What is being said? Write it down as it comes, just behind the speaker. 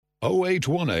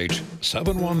0818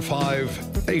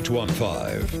 715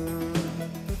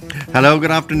 815. Hello,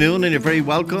 good afternoon, and you're very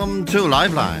welcome to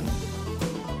Liveline.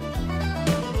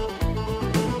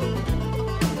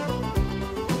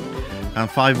 And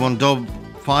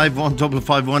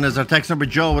 51551 is our text number.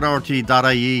 Joe at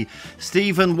RT.ie.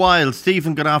 Stephen Wild.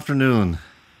 Stephen, good afternoon.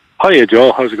 Hiya,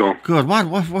 Joe. How's it going? Good. What?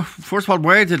 First of all,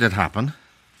 where did it happen?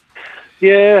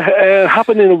 Yeah, it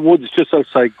happened in the woods just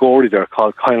outside Gorey there,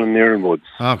 called Kylenanearin Woods.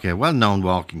 Okay, well-known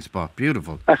walking spot.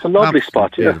 Beautiful. That's a lovely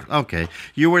spot, yeah. Beautiful. Okay.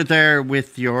 You were there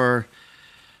with your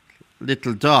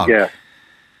little dog.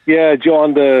 Yeah, Joe,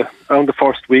 around the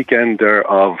first weekend there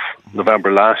of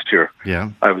November last year,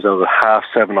 I was out at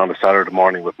 7:30 on a Saturday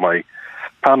morning with my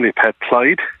family pet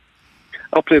Clyde,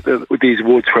 up with these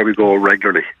woods where we go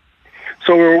regularly.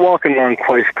 So we were walking along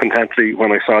quite contently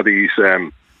when I saw these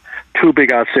two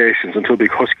big Alsatians and two big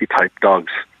husky-type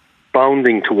dogs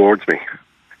bounding towards me.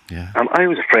 Yeah. And I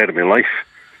was afraid of my life.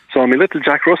 So my little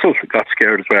Jack Russell got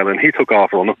scared as well, and he took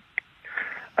off running.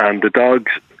 And the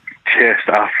dogs chased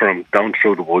after him down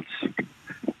through the woods. There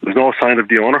was no sign of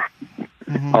the owner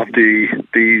of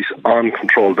these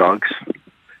uncontrolled dogs.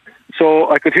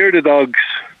 So I could hear the dogs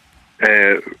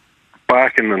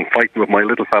barking and fighting with my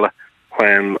little fella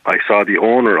when I saw the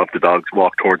owner of the dogs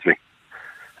walk towards me.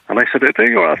 And I said, "There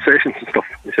you are, Alsatians and stuff."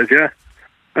 He said, "Yeah."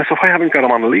 I said, "Why haven't got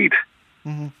him on a lead?"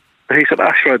 And he said,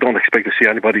 "Sure, I don't expect to see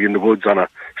anybody in the woods on a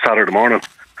Saturday morning."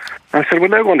 And I said, "Well,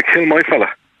 they're going to kill my fella."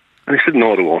 And he said,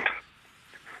 "No, they won't."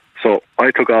 So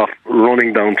I took off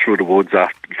running down through the woods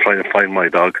after trying to find my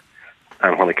dog.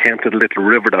 And when I came to the little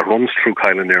river that runs through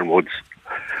Kylenanearin Woods,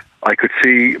 I could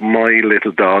see my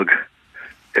little dog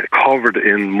covered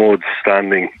in mud,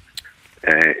 standing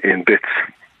in bits.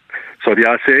 So the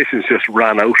Alsatians just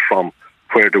ran out from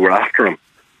where they were after him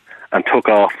and took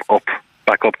off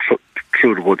back up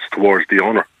through the woods towards the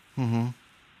owner.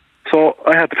 So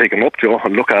I had to pick him up, Joe,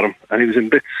 and look at him, and he was in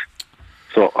bits.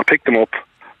 So I picked him up,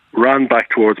 ran back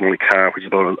towards my car, which is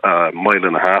about a mile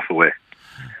and a half away,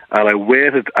 and I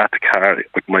waited at the car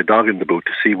with my dog in the boot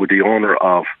to see would the owner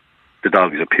of the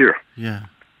dogs appear. Yeah.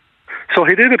 So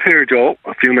he did appear, Joe,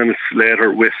 a few minutes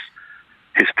later with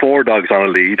his 4 dogs on a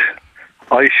lead.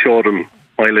 I showed him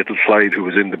my little Clyde who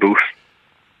was in the boot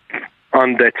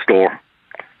on death's door.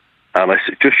 And I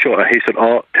said, he said,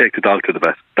 "Oh, take the dog to the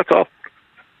vet." That's all.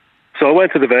 So I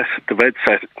went to the vet. The vet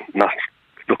said, not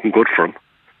looking good for him.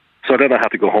 So then I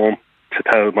had to go home to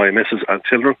tell my missus and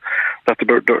children that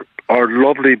our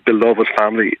lovely, beloved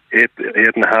family,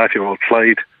 8.5-year-old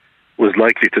Clyde, was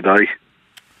likely to die.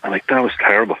 And that was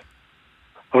terrible.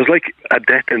 I was like a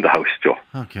death in the house, Joe.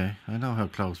 Okay, I know how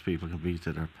close people can be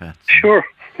to their pets. Sure,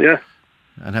 yeah.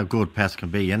 And how good pets can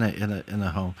be in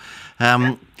a home.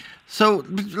 So,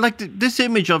 this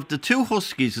image of the 2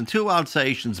 huskies and 2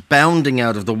 Alsatians bounding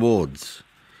out of the woods.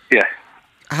 Yeah.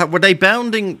 Were they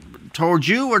bounding towards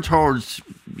you or towards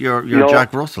your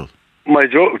Jack Russell? My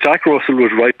Jack Russell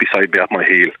was right beside me at my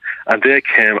heel, and they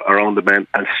came around the bend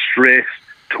and straight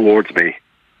towards me.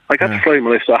 I got to frighten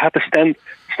myself, so I had to stand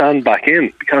back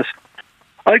in, because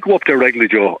I go up there regularly,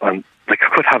 Joe, and I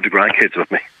could have the grandkids with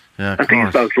me. Yeah, and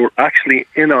these dogs were actually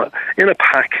in a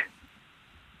pack,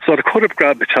 so they could have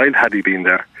grabbed the child had he been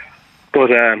there. But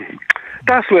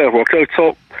that's the way it worked out.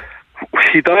 So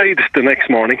he died the next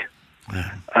morning,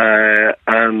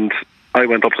 and I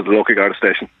went up to the local guard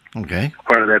station. Okay.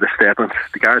 Where I made a statement.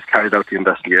 The guards carried out the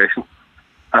investigation,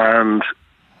 and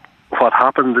what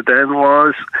happened then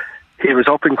was he was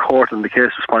up in court, and the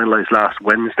case was finalised last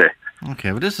Wednesday.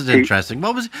 Okay, well, this is interesting.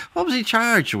 What was he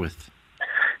charged with?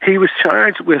 He was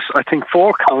charged with, I think,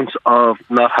 4 counts of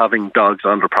not having dogs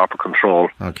under proper control.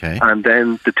 Okay. And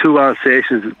then the 2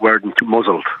 Alsatians were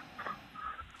muzzled.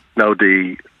 Now,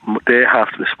 they have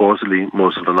to be supposedly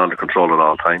muzzled and under control at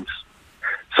all times.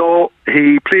 So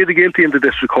he pleaded guilty in the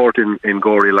district court in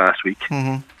Gorey last week,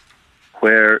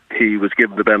 where he was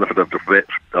given the benefit of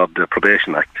the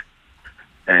Probation Act.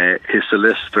 His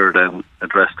solicitor then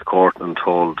addressed the court and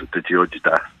told the judge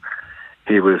that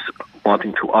he was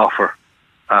wanting to offer,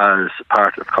 as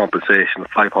part of compensation,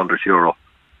 €500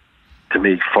 to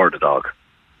me for the dog.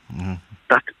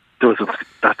 That doesn't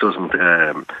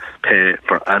pay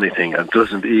for anything, and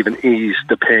doesn't even ease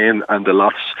the pain and the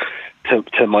loss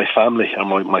to my family and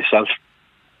myself.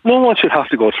 No one should have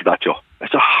to go through that, Joe.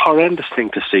 It's a horrendous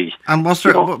thing to see. And was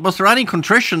there any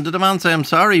contrition? Did the man say, "I'm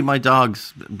sorry, my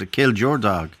dogs killed your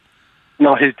dog"?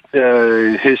 No, his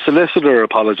solicitor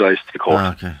apologised to the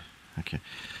court. Okay.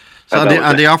 So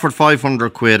they offered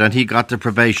 £500, and he got the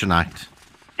Probation Act.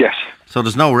 Yes. So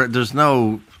there's no record.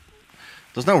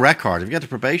 If you get the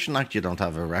Probation Act, you don't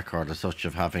have a record as such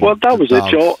of having. Well, that was dogs,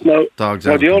 it, Joe. Now dogs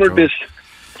the owner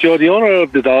Joe, the owner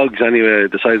of the dogs anyway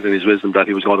decided in his wisdom that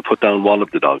he was going to put down one of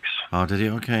the dogs. Oh, did he?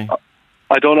 Okay.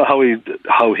 I don't know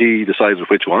how he decided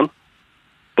which one,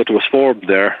 but there was 4 of them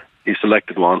there. He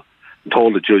selected one and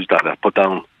told the judge that I put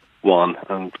down one,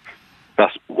 and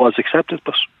that was accepted.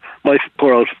 But my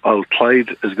poor old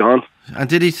Clyde is gone. And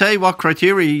did he say what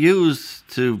criteria he used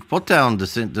to put down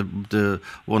the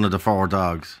one of the 4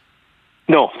 dogs?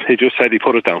 No, he just said he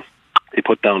put it down. He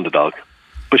put down the dog.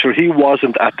 But sure, he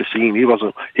wasn't at the scene. He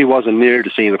wasn't near the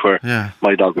scene of where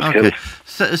my dog was killed.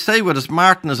 Stay with us.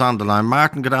 Martin is on the line.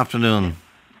 Martin, good afternoon.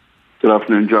 Good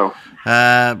afternoon, Joe.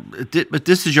 But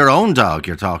this is your own dog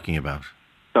you're talking about?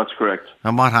 That's correct.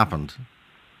 And what happened?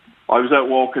 I was out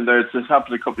walking there. This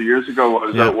happened a couple of years ago. I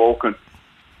was out walking,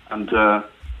 and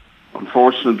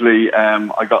unfortunately,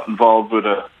 I got involved with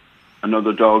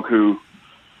another dog who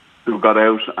got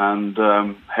out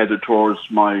and headed towards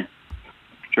my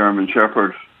German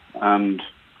Shepherd, and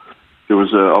there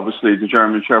was obviously the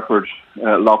German Shepherd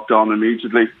locked on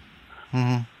immediately.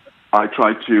 Mm-hmm. I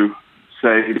tried to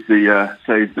save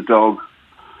the dog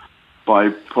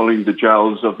by pulling the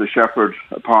jowls of the Shepherd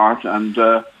apart, and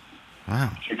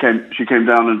wow. she came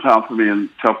down on top of me and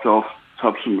chopped off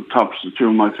tops of 2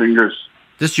 of my fingers.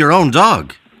 This is your own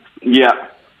dog? Yeah.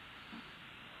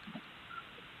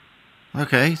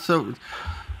 Okay, so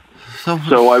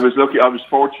I was lucky. I was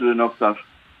fortunate enough that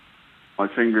my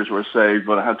fingers were saved,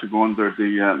 but I had to go under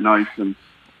the knife and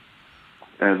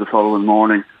the following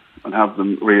morning and have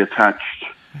them reattached.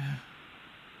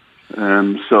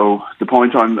 So the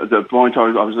point I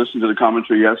was listening to the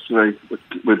commentary yesterday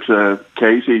with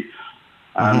Katie,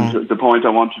 and the point I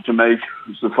wanted to make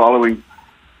was the following: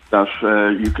 that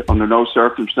under no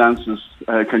circumstances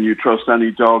can you trust any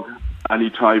dog,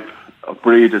 any type of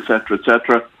breed, etc.,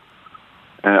 etc.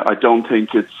 I don't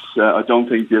think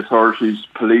the authorities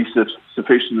police it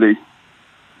sufficiently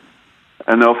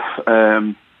enough.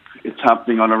 It's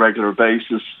happening on a regular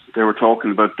basis. They were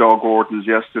talking about dog wardens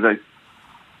yesterday.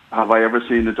 Have I ever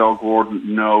seen a dog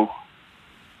warden? No.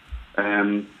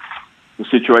 The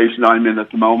situation I'm in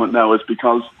at the moment now is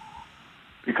because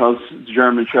the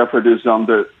German Shepherd is on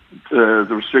the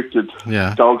restricted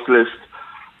dogs list.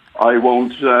 I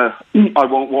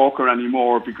won't walk her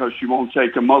anymore because she won't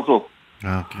take a muzzle.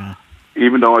 Okay.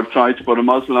 Even though I've tried to put a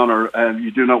muzzle on her,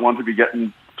 you do not want to be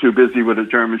getting too busy with a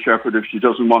German Shepherd if she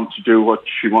doesn't want to do what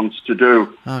she wants to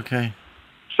do. Okay.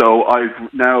 So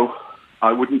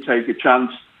I wouldn't take a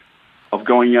chance of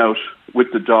going out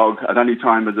with the dog at any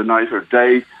time of the night or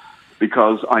day,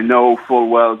 because I know full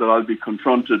well that I'll be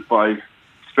confronted by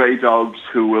stray dogs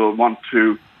who will want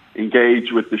to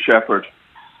engage with the Shepherd,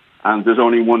 and there's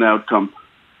only one outcome.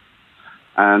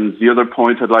 And the other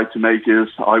point I'd like to make is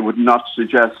I would not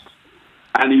suggest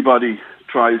anybody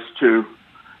tries to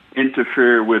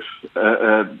interfere with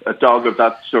a dog of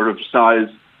that sort of size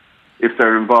if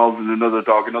they're involved in another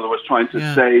dog. In other words, trying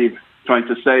to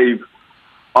save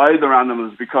either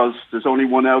animals, because there's only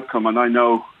one outcome, and I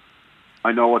know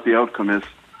what the outcome is.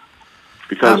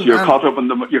 Because you're caught up in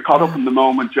the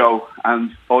moment, Joe,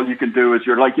 and all you can do is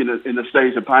you're like in a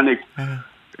state of panic.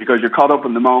 Because you're caught up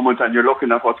in the moment and you're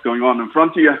looking at what's going on in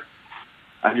front of you,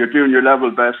 and you're doing your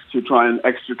level best to try and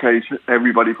extricate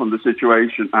everybody from the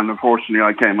situation. And unfortunately,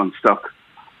 I came unstuck.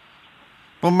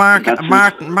 Well,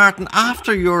 Martin,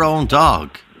 after your own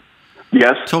dog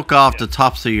took off the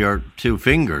tops of your 2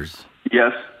 fingers,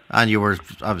 and you were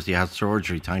obviously had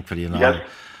surgery, thankfully, and all,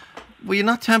 were you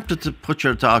not tempted to put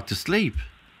your dog to sleep?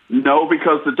 No,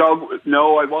 because the dog.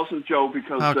 No, I wasn't, Joe.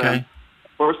 Because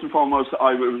first and foremost,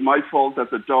 it was my fault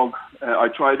that the dog, I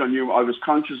tried on you, I was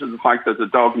conscious of the fact that the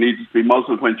dog needed to be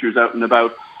muzzled when she was out and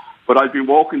about, but I'd been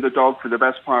walking the dog for the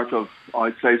best part of,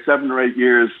 I'd say, 7 or 8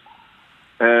 years,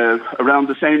 around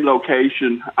the same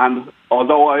location, and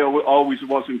although I always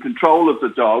was in control of the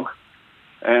dog,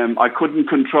 I couldn't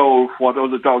control what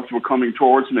other dogs were coming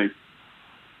towards me.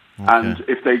 And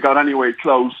if they got anywhere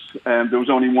close, there was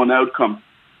only one outcome.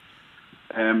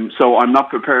 So I'm not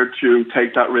prepared to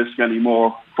take that risk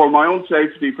anymore, for my own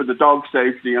safety, for the dog's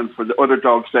safety, and for the other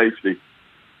dog's safety.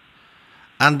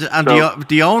 And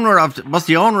the owner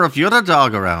of the other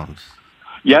dog around?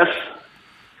 Yes.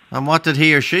 And what did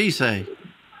he or she say?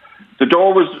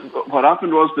 What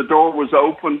happened was the door was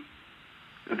open.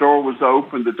 The door was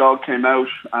open. The dog came out,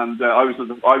 and I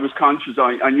was conscious.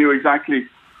 I knew exactly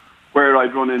where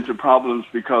I'd run into problems,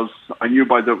 because I knew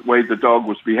by the way the dog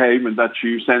was behaving that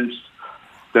she sensed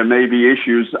there may be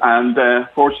issues, and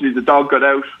fortunately the dog got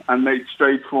out and made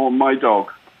straight for my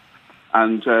dog.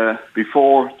 And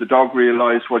before the dog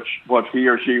realised what he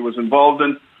or she was involved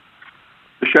in,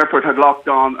 the Shepherd had locked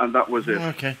on, and that was it.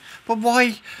 Okay, but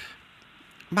why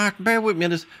Martin, bear with me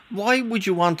on this. Why would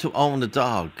you want to own a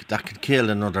dog that could kill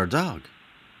another dog?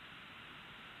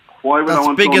 Why would I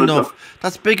want to own a dog?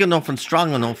 That's big enough and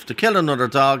strong enough to kill another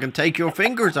dog and take your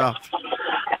fingers off.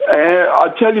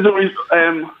 I'll tell you the reason.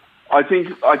 I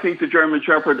think the German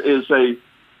Shepherd is a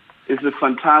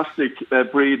fantastic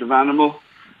breed of animal.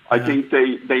 I think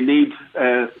they need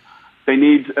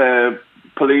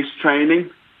police training.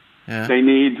 Yeah. They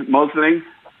need muzzling.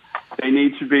 They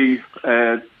need to be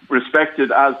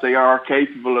respected as they are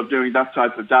capable of doing that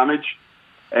type of damage.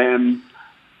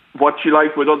 What she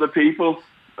like with other people,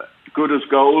 good as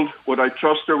gold. Would I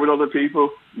trust her with other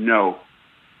people? No.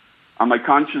 Am I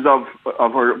conscious of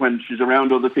her when she's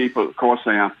around other people? Of course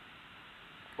I am.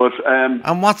 But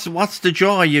and what's the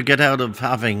joy you get out of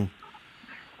having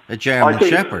a German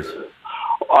Shepherd?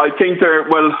 I think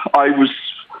I was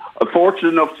fortunate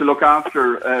enough to look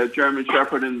after a German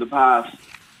Shepherd in the past,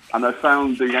 and I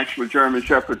found the actual German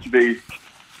Shepherd to be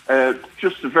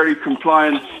just a very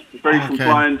compliant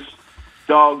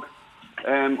dog.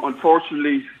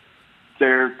 Unfortunately,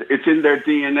 it's in their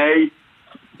DNA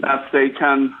that they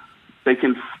can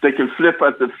flip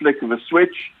at the flick of a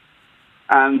switch,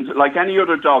 and like any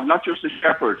other dog, not just a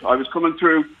shepherd. I was coming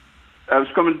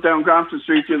down Grafton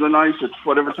Street the other night at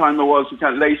whatever time it was,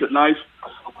 late at night,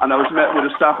 and I was met with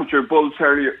a Staffordshire Bull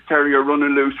Terrier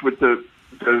running loose with the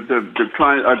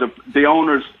client or the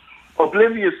owners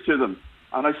oblivious to them.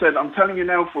 And I said, I'm telling you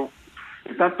now,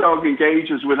 if that dog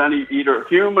engages with any either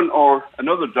human or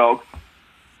another dog,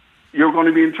 you're going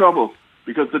to be in trouble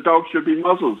because the dog should be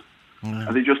muzzled. Yeah.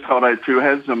 And they just thought I had two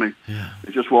heads on me. Yeah.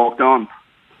 They just walked on.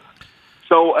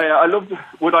 So I loved.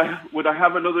 Would I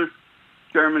have another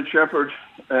German Shepherd?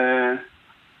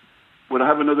 Would I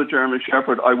have another German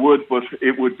Shepherd? I would, but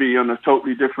it would be on a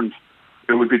totally different.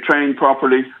 It would be trained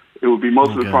properly. It would be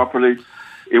muzzled properly.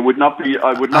 It would not be.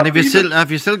 I would not. And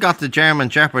have you still got the German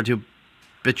Shepherd who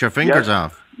bit your fingers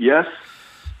off? Yes.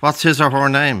 What's his or her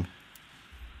name?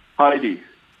 Heidi.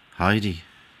 Heidi.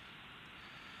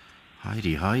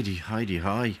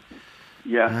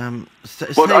 Yeah.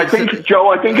 But I think,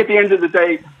 Joe, at the end of the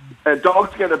day,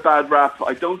 dogs get a bad rap.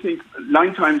 I don't think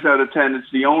 9 times out of 10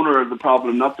 it's the owner of the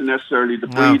problem, not necessarily the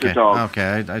breed of dog.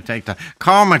 Okay, I take that.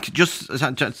 Cormac, just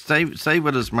stay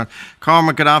with us, man.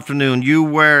 Cormac, good afternoon.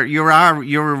 You're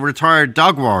a retired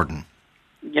dog warden.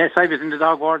 Yes, I was in the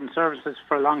dog warden services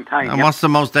for a long time. And what's the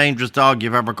most dangerous dog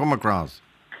you've ever come across?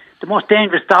 The most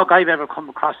dangerous dog I've ever come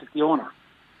across is the owner,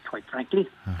 quite frankly.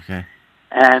 Okay.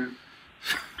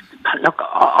 Look,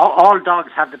 all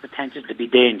dogs have the potential to be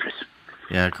dangerous.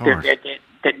 Yeah, of course.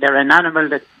 They're an animal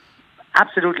that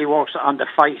absolutely works on the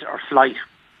fight or flight.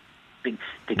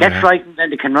 They get frightened, then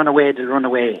they can run away, they'll run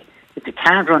away. If they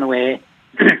can't run away,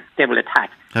 they will attack.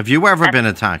 Have you ever been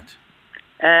attacked?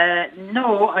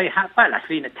 No, I have. Well, I've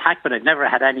been attacked, but I've never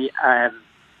had any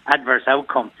adverse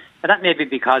outcome. But that may be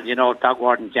because, dog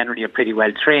wardens generally are pretty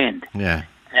well trained. Yeah.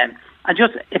 And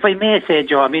just, if I may say,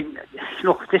 Joe, I mean,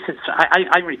 look,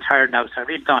 I'm retired now, so I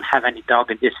really don't have any dog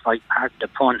in this fight, pardon the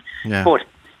pun. Yeah. But,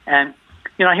 I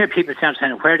hear people saying,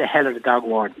 where the hell are the dog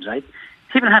wardens, right?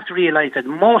 People have to realise that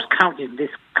most counties in this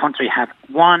country have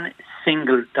one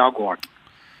single dog warden.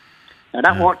 Now,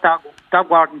 that dog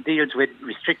warden deals with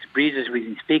restricted breeds, as we've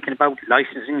been speaking about,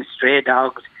 licensing stray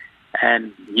dogs,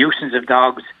 nuisance of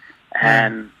dogs.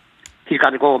 He's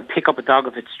got to go and pick up a dog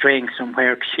if it's straying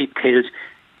somewhere, sheep kills.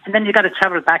 And then you've got to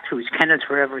travel back to his kennels,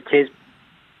 wherever it is,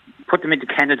 put them into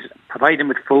kennels, provide them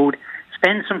with food,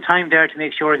 spend some time there to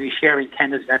make sure if he's sharing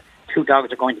kennels that 2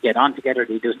 dogs are going to get on together,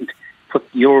 that he doesn't put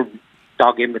your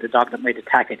dog in with a dog that might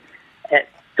attack it.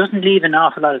 Doesn't leave an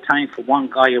awful lot of time for one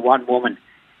guy or one woman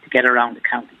to get around the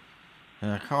county.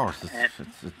 Yeah, of course.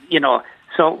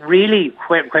 So really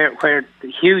where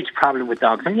the huge problem with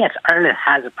dogs, and yes, Ireland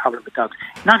has a problem with dogs,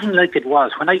 nothing like it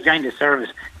was. When I joined the service,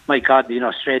 my God,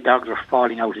 stray dogs were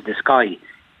falling out of the sky.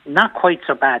 Not quite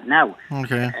so bad now.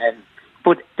 Okay.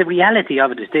 But the reality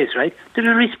of it is this, right? There's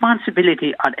a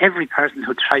responsibility on every person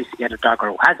who tries to get a dog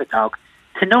or who has a dog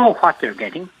to know what they're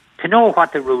getting, to know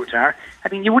what the rules are. I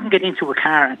mean, you wouldn't get into a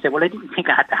car and say, well, I didn't think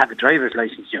I had to have a driver's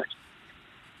license, Judge.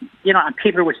 And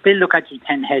people would still look at you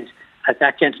 10 heads, as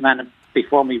that gentleman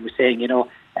before me was saying,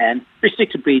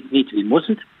 restricted breeds need to be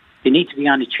muzzled. They need to be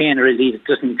on a chain or a lead that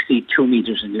doesn't exceed 2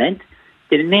 metres in length.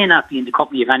 They may not be in the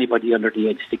company of anybody under the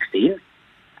age of 16.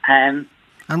 And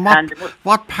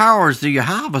what powers do you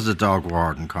have as a dog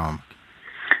warden, Cormac?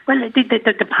 Well,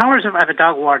 the powers of a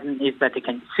dog warden is that they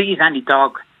can seize any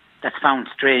dog that's found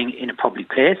straying in a public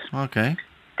place. Okay.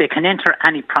 They can enter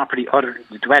any property other than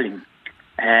the dwelling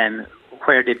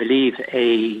where they believe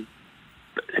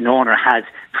an owner has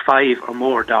 5 or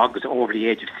more dogs over the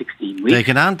age of 16 weeks. They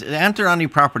can enter any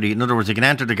property. In other words, they can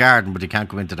enter the garden, but they can't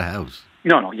go into the house.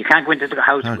 No, you can't go into the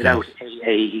house without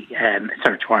a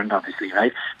search warrant, obviously,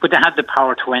 right? But they have the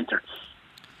power to enter.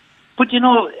 But,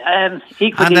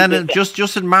 equally... And then just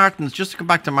in Martin's, just to come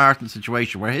back to Martin's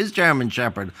situation, where his German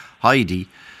Shepherd, Heidi,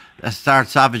 started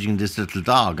savaging this little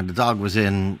dog, and the dog was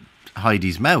in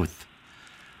Heidi's mouth.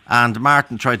 And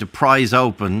Martin tried to prise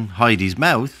open Heidi's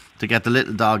mouth to get the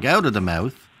little dog out of the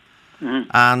mouth. Mm-hmm.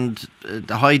 And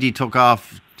Heidi took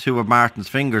off 2 of Martin's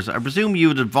fingers. I presume you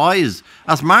would advise,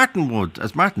 as Martin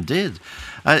did,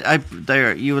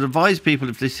 you would advise people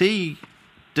if they see,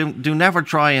 do never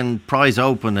try and prise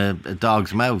open a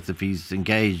dog's mouth if he's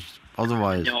engaged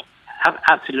otherwise. No,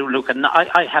 absolutely. Look, and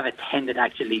I have attended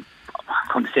actually, I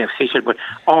can't say official, but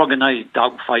organised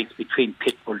dog fights between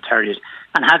pit bull terriers,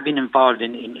 and have been involved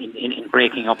in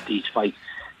breaking up these fights.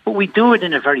 But we do it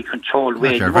in a very controlled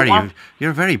way. You're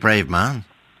a very brave man.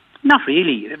 Not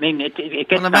really. I mean, it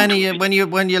gets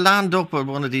when you land up at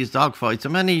one of these dog fights,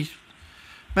 many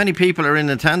people are in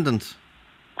attendance.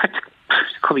 It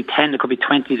could be 10, it could be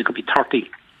 20, it could be 30.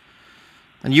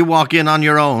 And you walk in on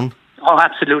your own? Oh,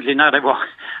 absolutely not.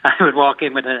 I would walk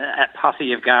in with a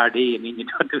posse of Gardaí. I mean, you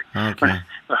don't do. Okay.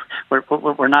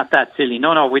 We're not that silly.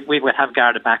 No, we would have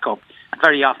Garda backup. And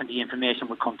very often the information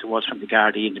would come to us from the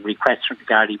Gardaí, and the request from the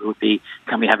Gardaí would be,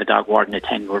 can we have a dog warden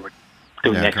attend where we're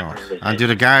doing extra. And do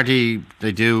the Gardaí,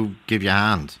 they do give you a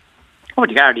hand? Oh,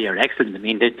 the Gardaí are excellent. I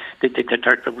mean,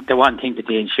 the one thing that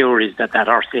they ensure is that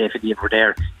our safety over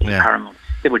there is paramount.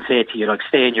 They would say to you, like,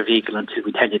 stay in your vehicle until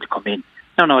we tell you to come in.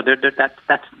 No,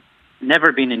 that's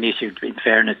never been an issue, in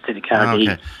fairness to the Gardaí.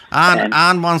 Okay.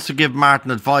 Anne wants to give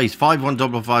Martin advice.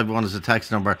 51551 is the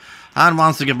text number. Anne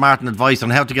wants to give Martin advice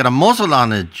on how to get a muzzle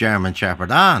on a German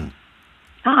Shepherd. Anne.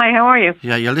 Hi, how are you?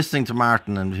 Yeah, you're listening to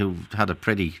Martin, and who had a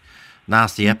pretty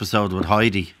nasty episode with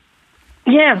Heidi.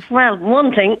 Yeah, well,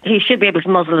 one thing, he should be able to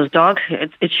muzzle his dog.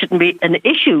 It shouldn't be an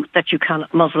issue that you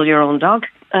can't muzzle your own dog.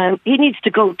 He needs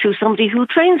to go to somebody who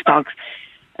trains dogs.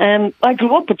 I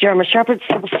grew up with German Shepherds.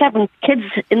 There were 7 kids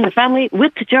in the family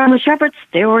with the German Shepherds.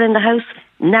 They were in the house,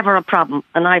 never a problem.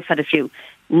 And I've had a few.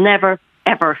 Never,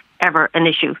 ever, ever an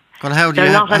issue. Well, how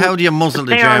do you muzzle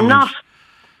the Germans? They are not.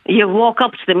 You walk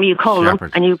up to them, you call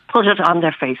them, and you put it on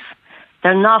their face.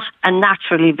 They're not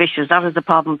naturally vicious. That is the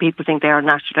problem. People think they are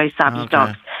naturally savage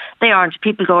dogs. They aren't.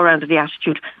 People go around with the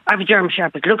attitude, I have a German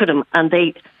Shepherd, look at him, and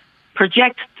they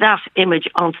project that image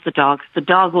onto the dog. The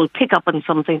dog will pick up on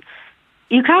something.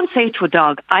 You can't say to a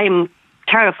dog, I'm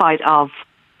terrified of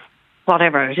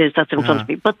whatever it is that's in front of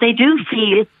me. But they do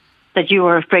feel that you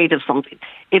are afraid of something.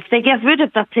 If they get rid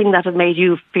of that thing that had made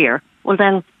you fear, well,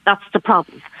 then that's the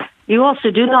problem. You also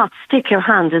do not stick your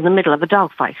hand in the middle of a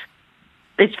dog fight.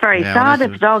 It's very sad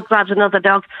if a dog grabs another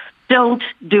dog. Don't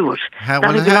do it.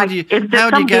 If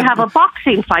somebody have a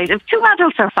boxing fight, if 2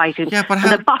 adults are fighting and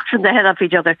they're boxing the head off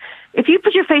each other, if you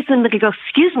put your face in the middle and go,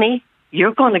 excuse me,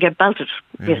 you're going to get belted.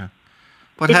 Yeah.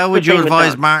 But how would you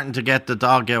advise Martin to get the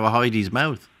dog out of Heidi's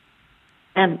mouth?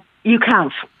 You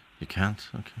can't. You can't?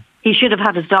 Okay. He should have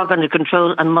had his dog under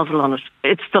control and muzzle on it.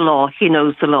 It's the law. He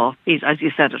knows the law, as you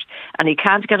said it. And he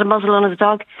can't get a muzzle on his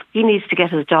dog. He needs to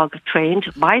get his dog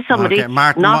trained by somebody,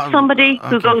 not somebody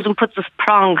who goes and puts a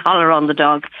prong collar on the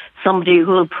dog. Somebody who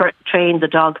will train the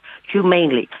dog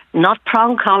humanely. Not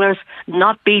prong collars,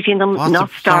 not beating them, not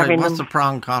starving them. What's a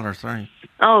prong collar? Sorry.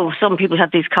 Oh, some people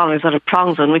have these collars that have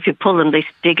prongs on them. If you pull them, they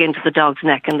dig into the dog's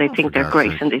neck and they think they're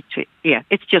great. And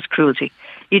it's just cruelty.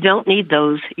 You don't need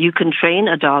those. You can train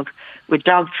a dog with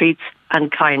dog treats and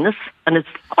kindness, and it's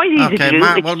quite easy to do.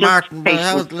 Martin,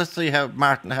 let's see how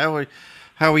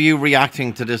are you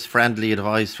reacting to this friendly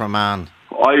advice from Anne?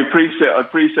 I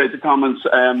appreciate the comments.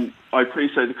 I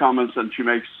appreciate the comments, and she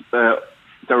makes.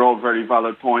 They're all very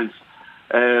valid points.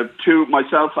 To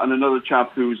myself and another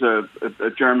chap who's a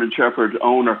German Shepherd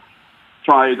owner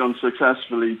tried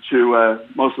unsuccessfully to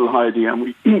muzzle Heidi,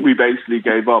 and we basically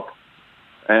gave up.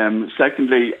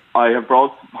 Secondly, I have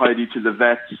brought Heidi to the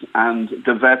vets, and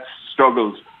the vets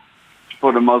struggled to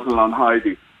put a muzzle on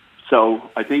Heidi. So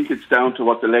I think it's down to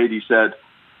what the lady said.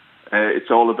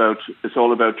 It's all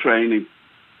about training.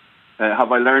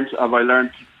 Have I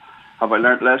learned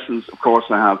lessons? Of course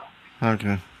I have.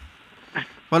 Okay.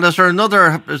 Well, is there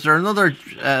another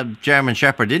German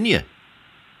Shepherd in you?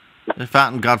 If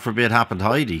that, and God forbid, happened to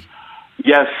Heidi.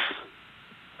 Yes.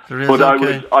 But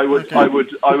okay. I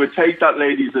would take that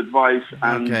lady's advice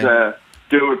and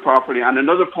do it properly. And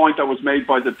another point that was made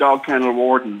by the dog kennel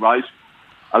warden, right?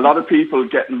 A lot of people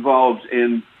get involved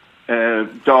in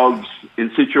dogs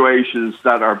in situations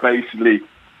that are basically,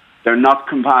 they're not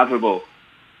compatible.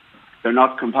 they're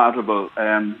not compatible.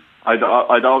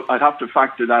 I'd have to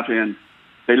factor that in.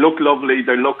 They look lovely,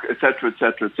 they look etc.,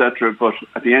 etc., etc. But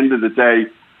at the end of the day,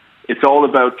 it's all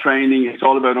about training. It's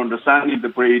all about understanding the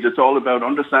breed. It's all about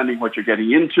understanding what you're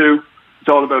getting into. It's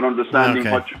all about understanding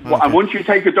and once you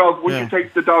take a dog, you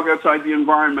take the dog outside the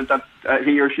environment that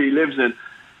he or she lives in,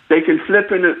 they can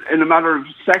flip in a matter of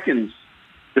seconds,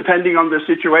 depending on their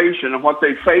situation and what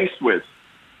they face with.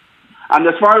 And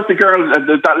as far as the girl,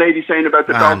 that lady saying about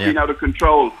the dog being out of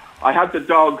control, I had the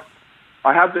dog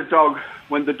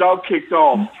when the dog kicked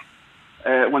off.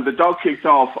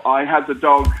 I had the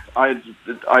dog. I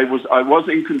was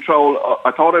in control.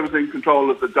 I thought I was in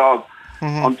control of the dog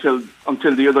until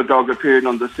the other dog appeared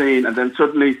on the scene, and then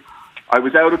suddenly I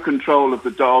was out of control of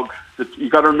the dog. You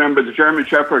got to remember the German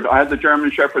Shepherd. I had the German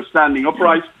Shepherd standing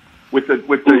upright with the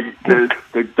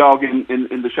dog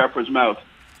in the Shepherd's mouth.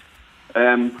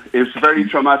 It was a very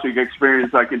traumatic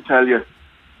experience, I can tell you.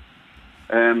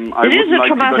 It is a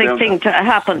traumatic thing to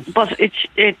happen, but it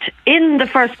in the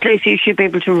first place you should be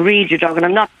able to read your dog, and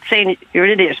I'm not saying you're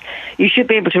an idiot. You should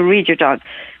be able to read your dog.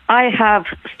 I have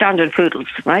standard poodles,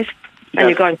 right? And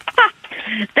you're going,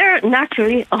 they're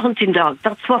naturally a hunting dog.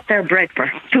 That's what they're bred for,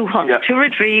 to hunt, to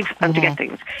retrieve, and to get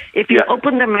things. If you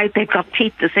open their mouth, they've got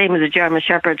teeth the same as a German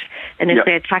Shepherd, and if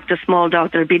they attack a small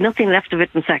dog, there'll be nothing left of it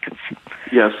in seconds.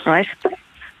 Yes. Right?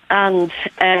 And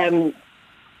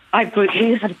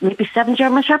we had maybe 7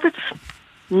 German Shepherds.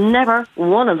 Never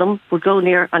one of them would go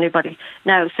near anybody.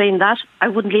 Now, saying that, I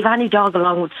wouldn't leave any dog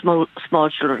along with small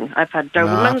children. I've had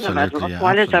Dobermans, I've had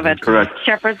Rottweilers, I've had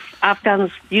Shepherds,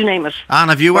 Afghans, you name it. Anne,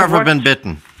 have you ever been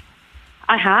bitten?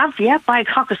 I have, by a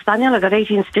Cocker Spaniel. I got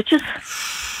 18 stitches.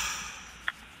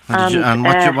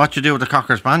 And what you do with the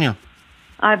Cocker Spaniel?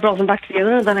 I brought him back to the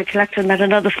owner, then I collected him at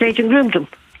another stage and groomed him.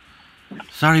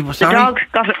 Sorry? The dog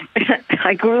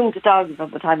I groomed the dog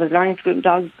at the time. I was learning to groom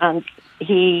dogs, and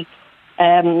he...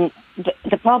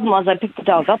 the problem was I picked the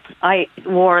dog up. I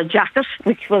wore a jacket,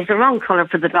 which was the wrong colour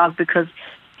for the dog because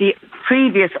the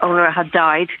previous owner had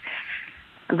died,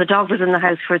 and the dog was in the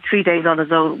house for 3 days on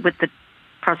his own with the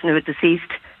person who had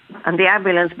deceased. And the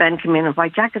ambulance men came in, and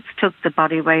White Jackets took the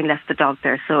body away and left the dog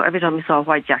there. So every time he saw a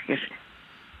White Jacket,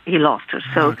 he lost it.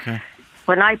 So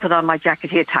when I put on my jacket,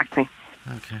 he attacked me.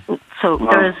 So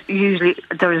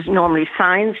there is normally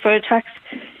signs for attacks.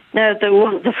 Now,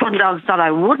 the fun dogs that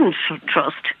I wouldn't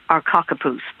trust are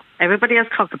cockapoos. Everybody has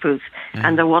cockapoos,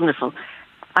 and they're wonderful.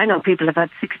 I know people have had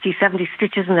 60, 70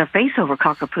 stitches in their face over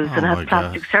cockapoos and had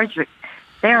plastic surgery.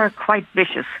 They are quite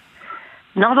vicious.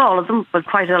 Not all of them, but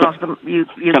quite a lot of them you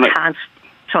can't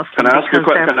trust them because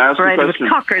they're bred with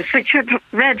cockers, which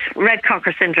red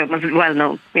cocker syndrome is well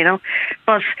known, you know.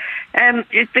 But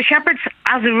the Shepherds,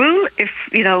 as a rule,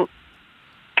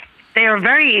 they are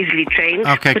very easily trained.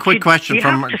 Okay, quick question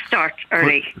from... You have to start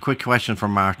early. Quick question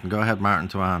from Martin. Go ahead, Martin,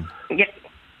 to Anne. Yeah.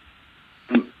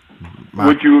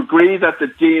 Would you agree that the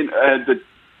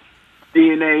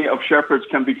DNA of Shepherds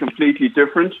can be completely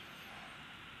different?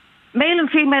 Male and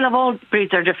female of all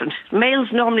breeds are different. Males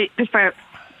normally prefer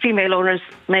female owners,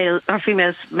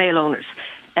 females male owners.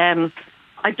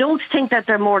 I don't think that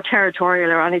they're more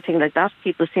territorial or anything like that.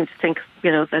 People seem to think,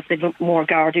 that they're more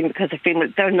guarding because they're female.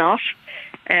 They're not.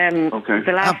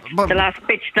 The last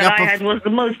bitch that I had was the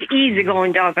most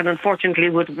easygoing dog, and unfortunately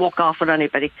would walk off with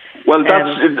anybody. Well,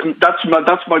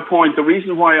 that's my point. The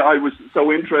reason why I was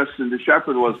so interested in the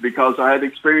Shepherd was because I had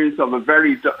experience of a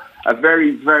very,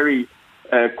 very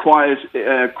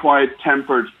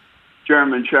quiet-tempered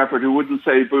German Shepherd who wouldn't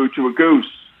say boo to a goose.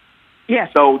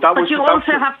 Yes, so but you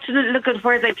also have to look at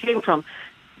where they came from.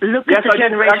 Look at the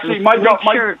generation. Actually, my dog,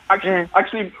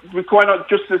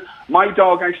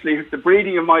 the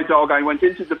breeding of my dog, I went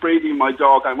into the breeding of my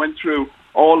dog. I went through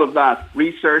all of that,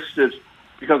 researched it,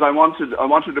 because I wanted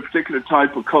a particular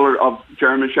type of colour of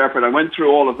German Shepherd. I went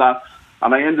through all of that,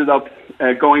 and I ended up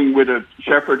going with a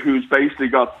Shepherd who's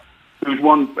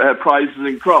won prizes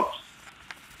in Crufts.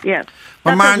 Yeah.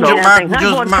 Well, Martin,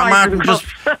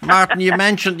 you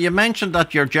mentioned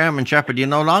that your German Shepherd, you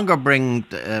no longer bring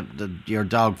your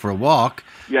dog for a walk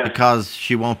because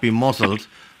she won't be muzzled.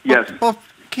 But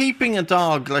keeping a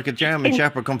dog like a German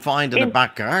Shepherd confined in a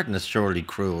back garden is surely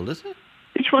cruel, is it?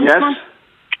 Which one? Yes.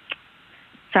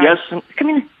 Sorry. Yes. Come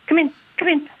in.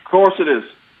 Of course it is.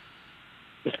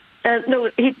 No,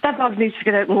 that dog needs to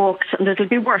get out and walk, and it'll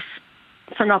be worse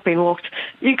for not being walked.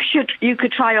 You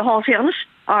could try a halty on it,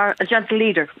 or a gentle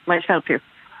leader might help you.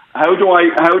 How do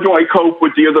I cope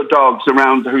with the other dogs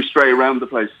around who stray around the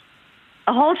place?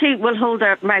 A halty will hold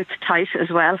their mouth tight as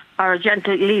well, or a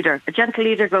gentle leader. A gentle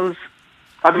leader goes.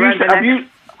 Have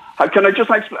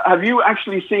you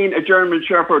actually seen a German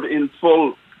Shepherd in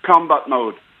full combat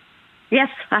mode? Yes,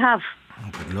 I have. Oh,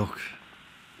 good luck.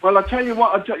 Well, I tell you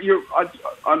what.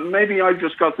 Maybe I've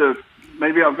got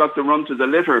the run to the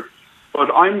litter, but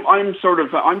I'm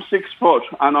 6 foot,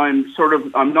 and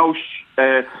I'm no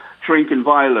shrinking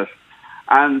violet,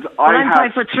 and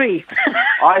I'm 5'3".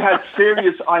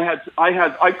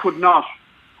 I could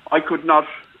not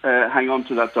hang on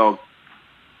to that dog.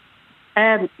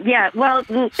 Yeah, well,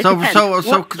 the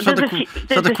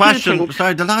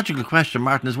logical question,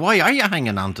 Martin, is why are you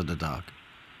hanging on to the dog?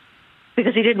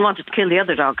 Because he didn't want to kill the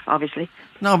other dog, obviously.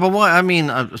 No, but why? I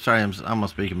mean, sorry, I'm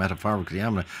almost speaking metaphorically.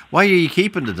 Why are you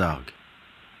keeping the dog?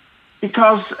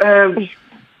 Because he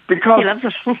loves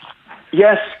it.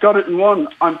 Yes, got it in one.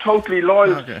 I'm totally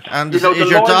loyal. Okay. And the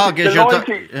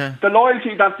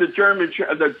loyalty that the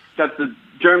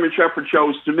German Shepherd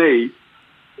shows to me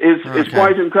is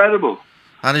quite incredible.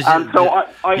 I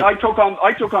took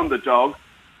on the dog.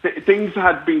 Things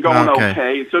had been going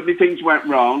okay. Suddenly things went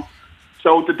wrong.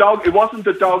 So the dog. It wasn't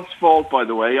the dog's fault, by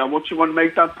the way. I want to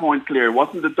make that point clear. It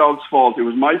wasn't the dog's fault. It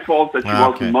was my fault that she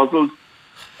wasn't muzzled.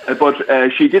 But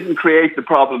she didn't create the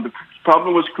problem. The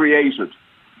problem was created.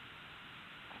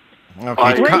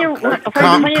 Okay.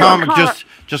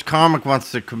 Cormac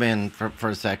wants to come in for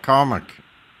a sec. Cormac.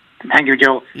 Thank you,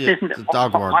 Joe. Yeah, listen,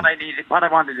 what I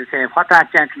wanted to say, what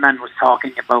that gentleman was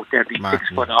talking about there being Martin.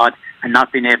 6 foot odd and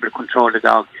not being able to control the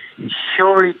dog,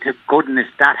 surely to goodness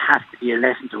that has to be a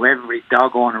lesson to every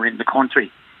dog owner in the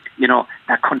country. You know,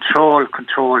 that control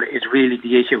is really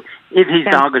the issue. If his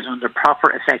dog is under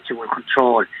proper effectual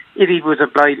control, if he was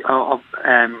obliged of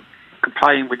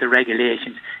complying with the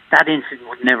regulations, that incident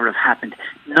would never have happened.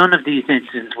 None of these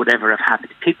incidents would ever have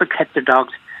happened. People kept their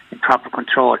dogs in proper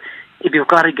control. If you've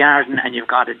got a garden and you've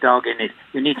got a dog in it,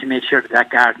 you need to make sure that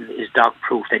garden is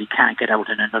dog-proof, that he can't get out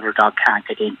and another dog can't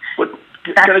get in. But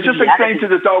can I just explain to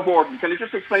the dog warden? Something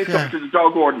to the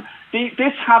dog warden?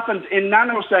 This happened in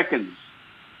nanoseconds.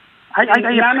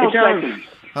 Nanoseconds.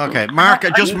 Okay, Mark,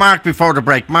 Mark before the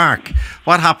break. Mark,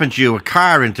 what happened to you? A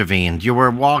car intervened. You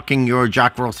were walking your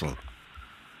Jack Russell.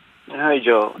 Hi,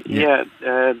 Joe. Yeah,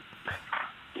 the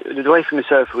wife and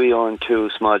myself, we own 2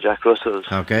 small Jack Russells.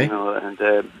 Okay. You know,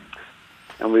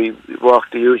 and we walk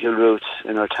the usual routes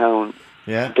in our town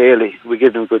daily. We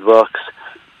give them good walks.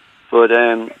 But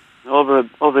over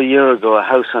a year ago, a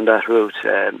house on that route,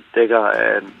 they got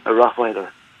a Rottweiler.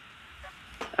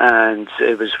 And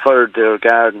it was for their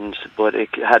gardens, but it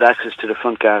had access to the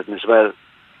front garden as well.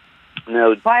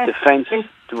 Now, the fence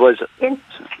was... the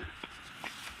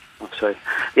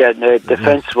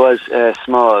fence was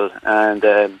small, and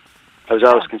I was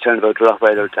always concerned about the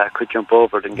Rottweiler that could jump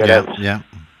over it and get out. Yeah.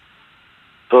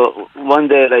 But one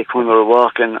day, like when we were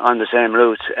walking on the same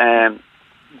route,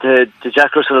 the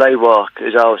Jack Russell I walk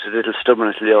is always a little stubborn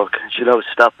little yoke. She'd always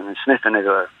stopping and sniffing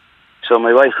everywhere. So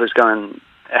my wife was gone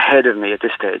ahead of me at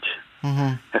this stage,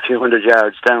 a few hundred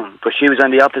yards down. But she was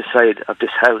on the opposite side of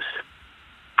this house,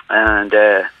 and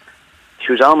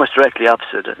she was almost directly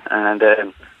opposite. And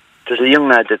there's a young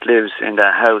lad that lives in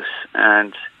that house,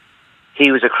 and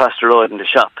he was across the road in the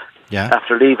shop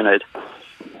after leaving it,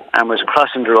 and was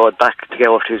crossing the road back to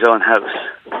go over to his own house.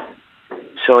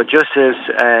 So just as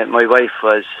my wife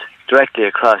was directly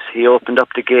across, he opened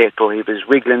up the gate, but he was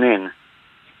wiggling in,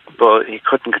 but he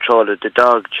couldn't control it. The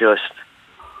dog just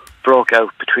broke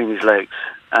out between his legs,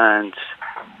 and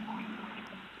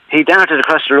he darted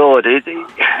across the road.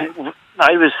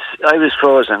 I was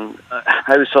frozen.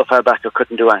 I was so far back I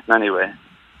couldn't do anything anyway.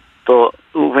 But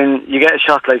when you get a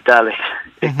shot like that,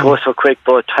 it goes so quick,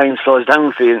 but time slows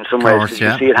down for you in some ways, because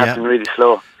you see it happen really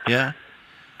slow. Yeah.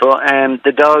 But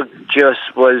the dog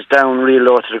just was down real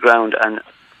low to the ground and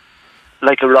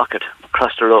like a rocket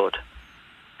across the road.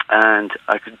 And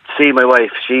I could see my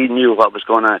wife, she knew what was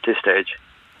going on at this stage.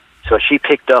 So she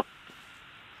picked up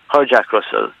her Jack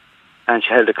Russell and she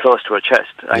held it close to her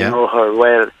chest. I know her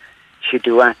well. She'd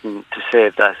do anything to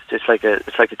save that. It's like a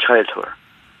child to her.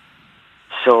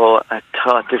 So I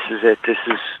thought, this is it. This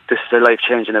is a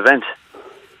life-changing event.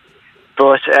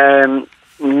 But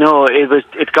no,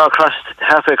 it got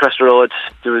halfway across the road.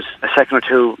 There was a second or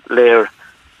two later.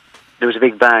 There was a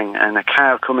big bang, and a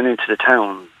car coming into the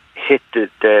town hit the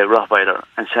Rottweiler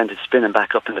and sent it spinning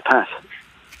back up in the path.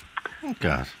 Oh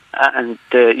God! And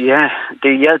the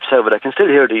yelps of it, I can still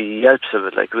hear the yelps of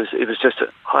it. Like it was just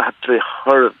a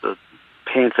horrible,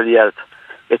 painful yelp.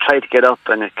 It tried to get up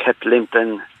and it kept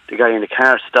limping. The guy in the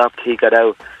car stopped. He got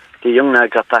out. The young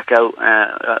lad got back out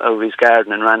of his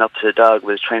garden and ran up to the dog.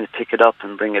 Was trying to pick it up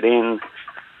and bring it in.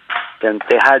 Then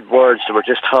they had words. They were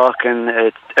just talking.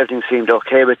 Everything seemed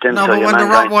okay with them. No, so but when the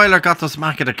Rottweiler got the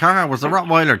smack of the car, was the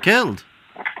Rottweiler killed?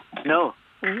 No.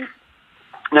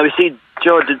 Now you see,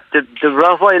 Joe, the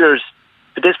Rottweilers,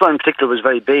 But this one in particular was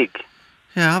very big.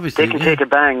 Yeah, obviously. They can take a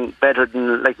bang better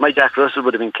than, like, my Jack Russell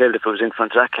would have been killed if it was in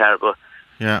front of that car, but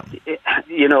yeah, I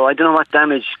don't know what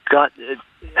damage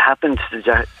happened to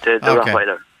the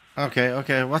Rottweiler.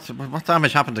 Okay. What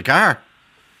damage happened to the car?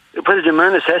 Well, the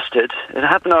man assessed it. It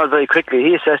happened all very quickly.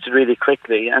 He assessed it really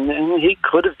quickly, and he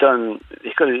could have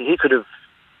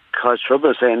caused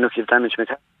trouble, saying, "Look, you've damaged my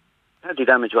car." The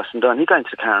damage wasn't done. He got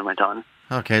into the car and went on.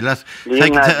 Okay,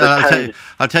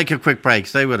 I'll take a quick break.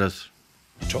 Stay with us.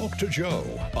 Talk to Joe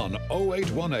on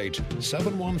 0818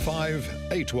 715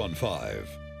 815.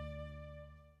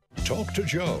 Talk to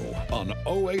Joe on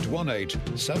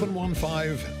 0818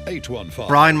 715 815.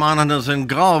 Brian Monaghan is in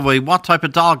Galway. What type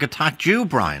of dog attacked you,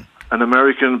 Brian? An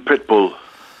American pit bull.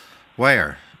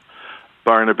 Where?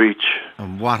 Barna Beach.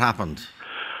 And what happened?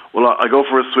 Well, I go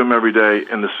for a swim every day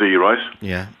in the sea, right?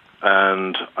 Yeah.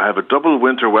 And I have a double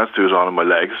winter wetsuit on my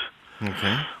legs,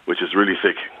 which is really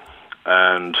thick.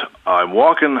 And I'm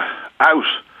walking out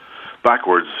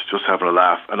backwards, just having a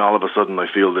laugh, and all of a sudden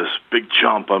I feel this big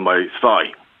chomp on my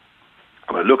thigh.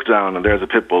 And I look down, and there's a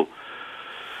pit bull,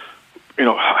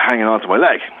 hanging onto my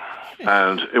leg.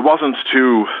 And it wasn't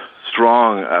too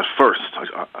strong at first,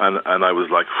 and I was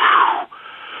like,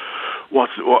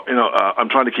 I'm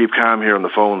trying to keep calm here on the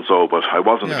phone, but I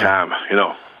wasn't calm,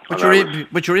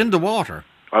 But you're in the water.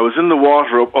 I was in the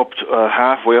water up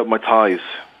halfway up my thighs.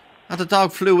 And the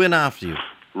dog flew in after you?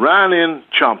 Ran in,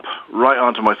 chomp, right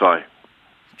onto my thigh.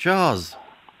 Jaws.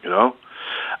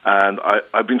 And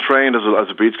I've been trained as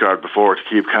a beach guard before to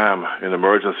keep calm in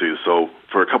emergencies, so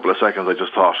for a couple of seconds I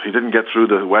just thought, he didn't get through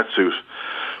the wetsuit,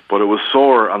 but it was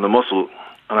sore on the muscle,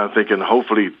 and I'm thinking,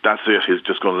 hopefully that's it, he's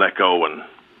just going to let go, and,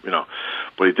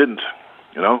 but he didn't,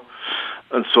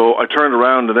 And so I turned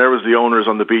around, and there was the owners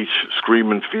on the beach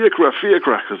screaming, Fiacra,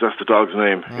 because that's the dog's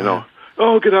name,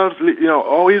 Oh, get out,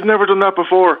 he's never done that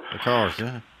before. Of course,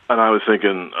 yeah. And I was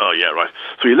thinking, oh, yeah, right.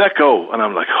 So he let go, and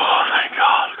I'm like, oh, thank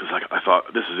God. Because I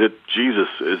thought, this is it. Jesus,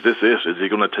 is this it? Is he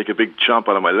going to take a big chomp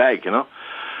out of my leg,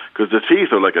 Because the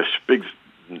teeth are like a big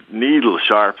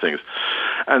needle-sharp things.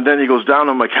 And then he goes down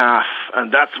on my calf,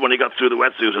 and that's when he got through the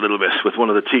wetsuit a little bit with one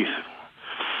of the teeth.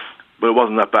 But it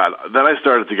wasn't that bad. Then I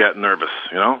started to get nervous,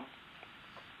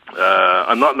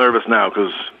 I'm not nervous now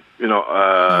because,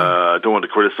 I don't want to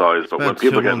criticize, but when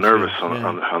people get nervous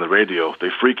on the radio, they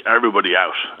freak everybody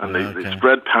out and they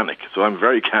spread panic. So I'm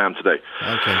very calm today.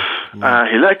 Okay.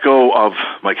 He let go of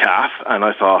my calf, and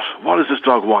I thought, what does this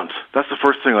dog want? That's the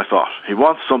first thing I thought. He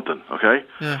wants something, okay?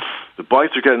 Yeah. The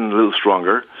bites are getting a little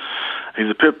stronger. He's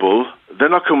a pit bull. They're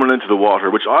not coming into the water,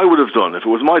 which I would have done. If it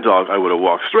was my dog, I would have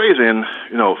walked straight in,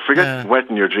 forget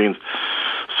wetting your jeans.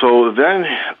 So then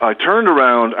I turned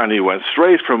around, and he went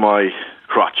straight for my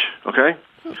crotch, okay?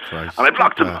 And I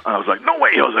blocked him. And I was like, no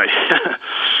way, Jose.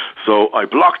 So I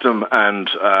blocked him, and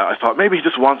I thought maybe he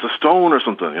just wants a stone or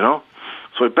something,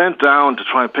 So I bent down to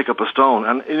try and pick up a stone,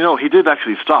 and, he did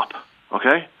actually stop,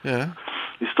 okay? Yeah.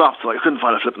 He stopped, so I couldn't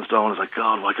find a flipping stone. I was like,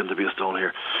 God, why couldn't there be a stone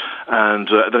here? And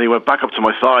then he went back up to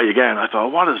my thigh again. I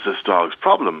thought, what is this dog's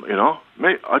problem,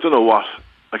 I don't know what.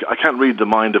 I can't read the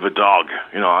mind of a dog,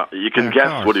 You can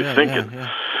guess what he's thinking.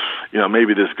 Yeah.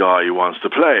 Maybe this guy wants to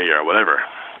play or whatever.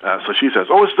 So she says,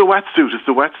 oh, it's the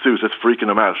wetsuit that's freaking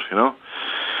him out,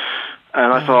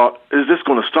 And I thought, is this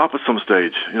going to stop at some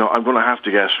stage? I'm going to have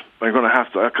to,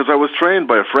 because I was trained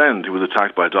by a friend who was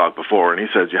attacked by a dog before, and he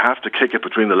said, you have to kick it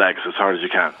between the legs as hard as you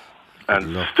can,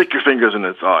 and stick your fingers in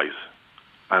its eyes,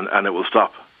 and it will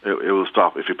stop. It will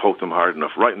stop if you poke them hard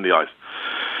enough, right in the eyes.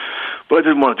 But I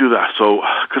didn't want to do that, so,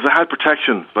 because I had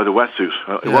protection by the wetsuit.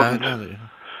 It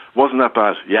wasn't that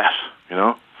bad yet,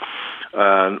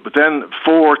 but then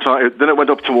 4 times, then it went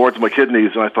up towards my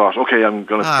kidneys, and I thought, okay, I'm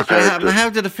going to prepare. How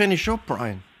did it finish up,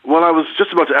 Brian? Well, I was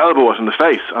just about to elbow it in the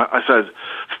face. I said,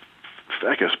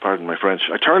 I guess, pardon my French.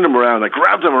 I turned him around, I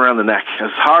grabbed him around the neck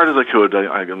as hard as I could.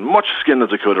 I got much skin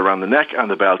as I could around the neck and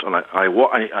the belt, and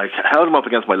I held him up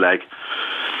against my leg,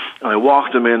 and I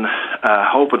walked him in,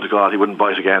 hoping to God he wouldn't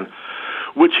bite again,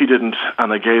 which he didn't,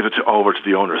 and I gave it over to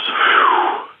the owners.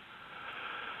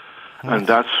 And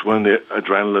that's when the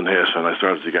adrenaline hit, and I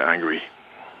started to get angry.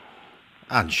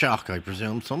 And shock, I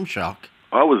presume. Some shock.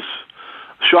 I was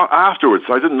shocked afterwards.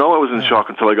 I didn't know I was in shock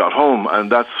until I got home,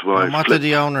 and that's when What did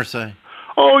the owner say?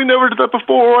 Oh, he never did that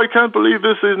before. I can't believe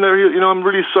this. I'm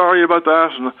really sorry about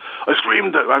that. And I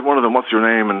screamed at one of them, what's your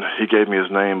name? And he gave me his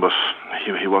name, but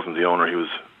he wasn't the owner. He was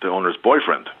the owner's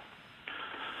boyfriend.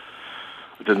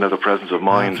 I didn't have the presence of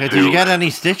mind. Okay. Did you get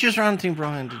any stitches or anything,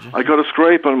 Brian? Did you? I got a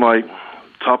scrape on my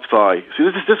top thigh.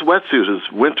 See, this wetsuit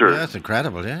is winter. Yeah, that's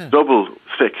incredible, yeah. Double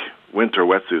thick winter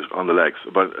wetsuit on the legs,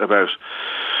 about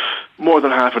more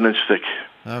than half an inch thick.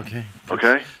 Okay.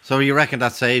 Okay? So you reckon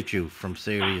that saved you from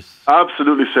serious...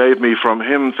 Absolutely saved me from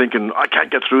him thinking, I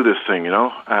can't get through this thing,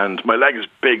 and my leg is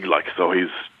big, so he's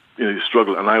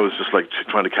struggling, and I was just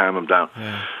trying to calm him down.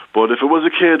 Yeah. But if it was a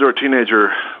kid or a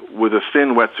teenager with a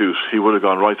thin wetsuit, he would have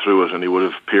gone right through it and he would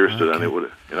have pierced it, and it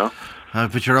would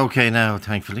have, but you're okay now,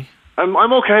 thankfully.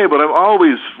 I'm okay, but I'm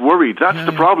always worried. That's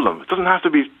the problem. It doesn't have to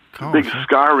be a big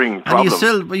scarring problem.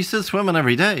 And you still swimming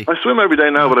every day? I swim every day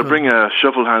now, but I bring a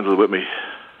shovel handle with me.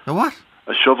 A what?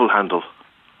 A shovel handle.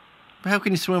 How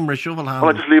can you swim with a shovel handle?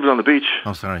 I just leave it on the beach.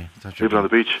 Oh, sorry. Leave it on the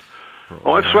beach.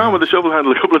 I've swam with the shovel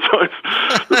handle a couple of times.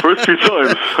 The first few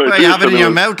times. You have it in your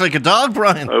mouth like a dog,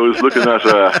 Brian. I was looking at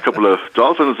a couple of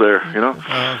dolphins there,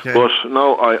 Okay. But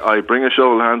no, I bring a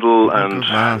shovel handle, and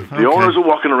the owners are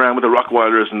walking around with the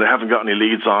Rottweilers, and they haven't got any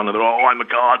leads on, and they're, I'm a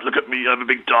god, look at me, I have a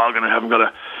big dog, and I haven't got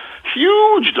a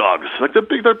huge dogs. They're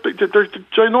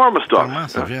ginormous dogs. They're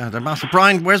massive, they're massive.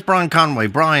 Brian, where's Brian Conway?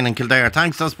 Brian in Kildare.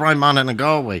 Thanks, that's Brian Manning in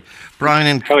Galway. How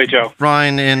are you, Joe?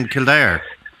 Brian in Kildare.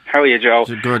 How are you, Joe?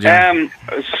 Good, yeah.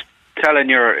 I was telling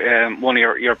one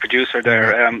of your producer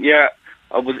there. It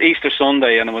was Easter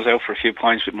Sunday, and I was out for a few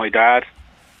pints with my dad.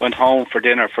 Went home for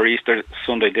dinner, for Easter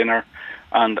Sunday dinner,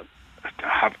 and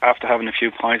after having a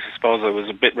few pints, I suppose I was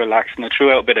a bit relaxed, and I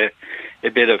threw out a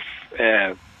bit of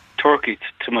turkey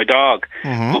to my dog.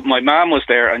 Mm-hmm. But my mum was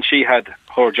there, and she had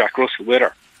her Jack Russell with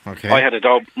her. Okay. I had a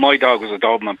dog. My dog was a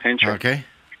Doberman Pinscher. Okay.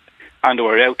 And they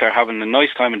were out there having a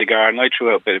nice time in the garden. I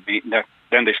threw out a bit of meat, and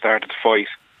then they started to fight,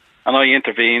 and I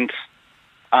intervened,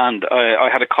 and I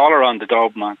had a collar on the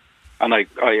Doberman, and I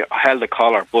held the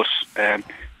collar, but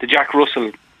the Jack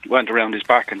Russell went around his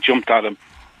back and jumped at him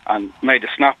and made a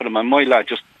snap at him, and my lad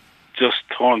just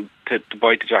turned to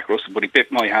bite the Jack Russell, but he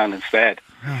bit my hand instead.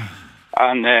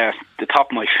 And the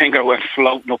top of my finger went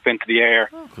floating up into the air,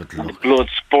 and the blood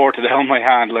spurted down my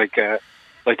hand like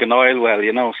an oil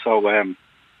well, so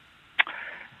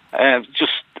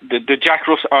just the Jack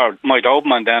Russell, or my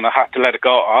Doberman, then I had to let it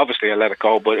go. Obviously I let it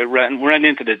go, but it ran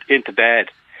into bed,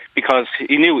 because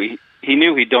he knew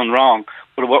he'd done wrong,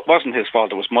 but it wasn't his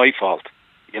fault, it was my fault.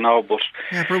 But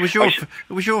it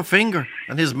was your finger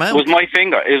and his mouth. It was my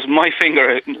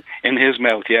finger in his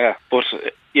mouth, yeah. But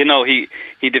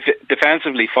he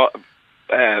defensively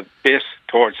bit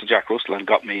towards the Jack Russell and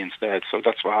got me instead. So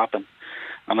that's what happened,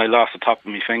 and I lost the top of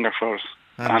my finger first.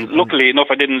 And luckily enough,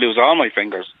 I didn't lose all my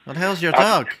fingers. And how's your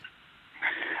dog?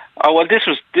 Oh well, this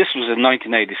was in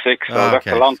 1986, so that's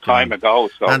a long time ago.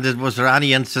 So. And was there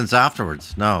any instance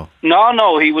afterwards? No.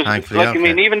 No, he was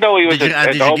even though he was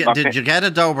did you get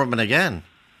a Doberman again?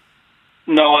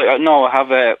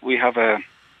 No, we have a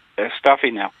Staffy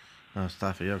now. Oh,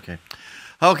 Staffy, okay.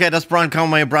 Okay, that's Brian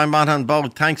Conway and Brian Manhan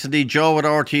both. Thanks indeed, Joe at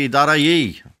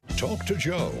RTE.ie. Talk to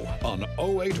Joe on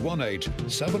 0818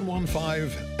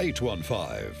 715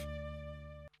 815.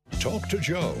 Talk to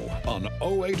Joe on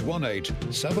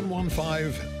 0818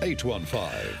 715 815.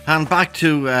 And back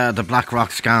to the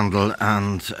BlackRock scandal,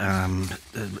 and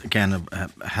again,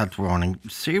 a health warning.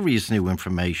 Serious new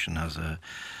information has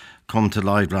come to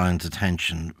Liveline's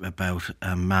attention about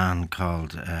a man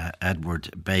called Edward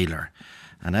Baylor.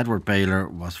 And Edward Baylor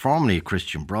was formerly a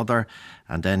Christian Brother,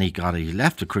 and then he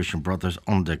left the Christian Brothers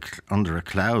under a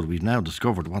cloud. We've now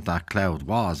discovered what that cloud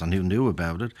was and who knew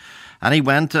about it. And he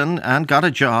went and got a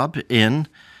job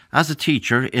as a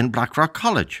teacher in Blackrock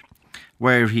College,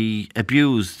 where he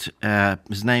abused,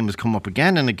 his name has come up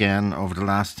again and again over the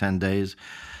last 10 days,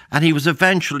 and he was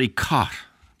eventually caught,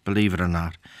 believe it or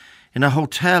not, in a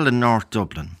hotel in North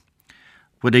Dublin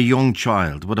with a young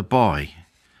child, with a boy.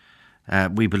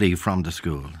 We believe from the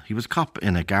school. He was caught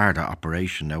in a Garda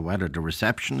operation. Now, whether the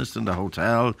receptionist in the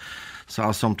hotel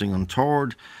saw something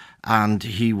untoward, and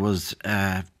he was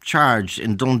charged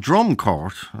in Dundrum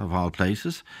Court, of all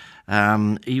places.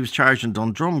 He was charged in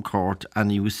Dundrum Court,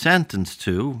 and he was sentenced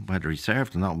to, whether he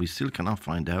served or not, we still cannot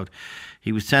find out,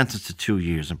 he was sentenced to 2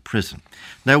 years in prison.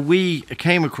 Now, we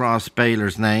came across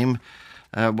Baylor's name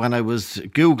when I was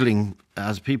Googling,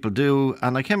 as people do,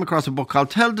 and I came across a book called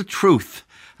Tell the Truth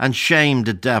and Shame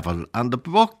the Devil. And the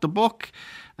book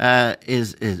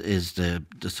is the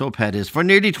subhead is, for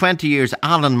nearly 20 years,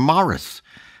 Alan Morris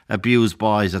abused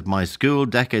boys at my school.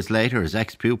 Decades later, his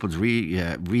ex-pupils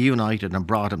reunited and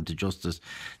brought him to justice.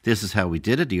 This is how we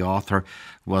did it. The author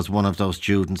was one of those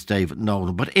students, David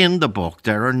Nolan. But in the book,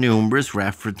 there are numerous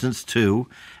references to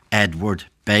Edward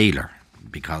Baylor,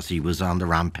 because he was on the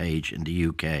rampage in the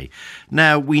UK.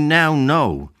 Now, we now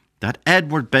know that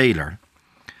Edward Baylor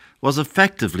was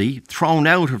effectively thrown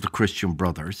out of the Christian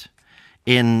Brothers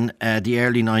in the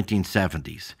early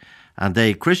 1970s. And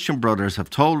the Christian Brothers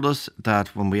have told us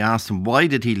that when we asked them why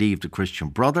did he leave the Christian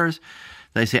Brothers,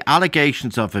 They say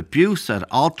allegations of abuse at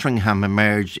Altrincham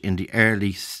emerged in the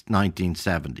early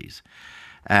 1970s.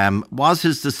 Was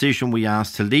his decision, we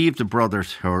asked, to leave the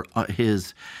brothers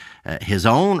his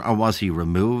own, or was he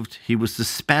removed? He was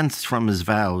dispensed from his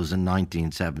vows in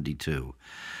 1972.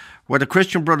 Were the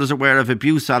Christian Brothers aware of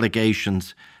abuse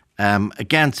allegations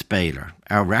against Baylor?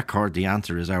 The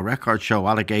answer is our records show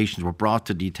allegations were brought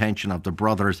to the attention of the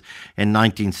brothers in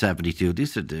 1972.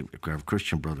 These are the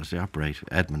Christian Brothers. They operate,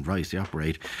 Edmund Rice, they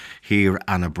operate here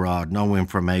and abroad. No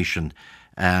information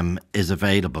is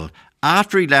available.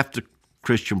 After he left the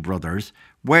Christian Brothers,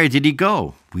 where did he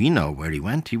go? We know where he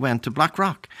went. He went to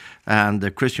Blackrock. And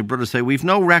the Christian Brothers say, we've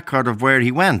no record of where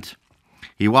he went.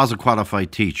 He was a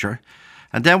qualified teacher.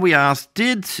 And then we asked,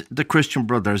 did the Christian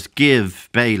Brothers give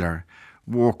Baylor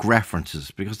work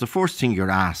references? Because the first thing you're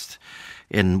asked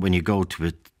when you go to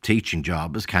a teaching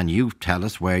job is, can you tell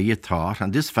us where you taught?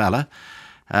 And this fella,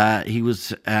 he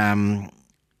was born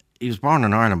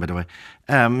in Ireland, by the way.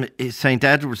 St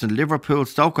Edward's in Liverpool,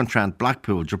 Stoke-on-Trent,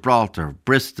 Blackpool, Gibraltar,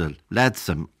 Bristol,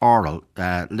 Leadsom, Orrell,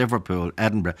 Liverpool,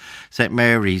 Edinburgh, St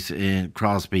Mary's in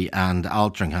Crosby and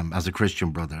Altrincham as a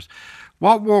Christian Brothers.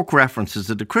 What work references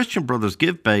did the Christian Brothers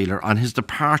give Baylor on his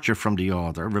departure from the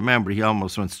order? Remember, he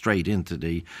almost went straight into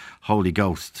the Holy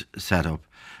Ghost setup.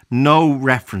 No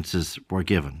references were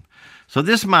given. So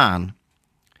this man,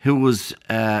 who was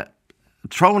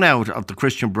thrown out of the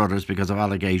Christian Brothers because of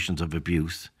allegations of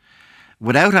abuse,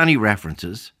 without any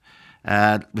references,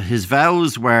 his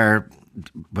vows were,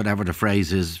 whatever the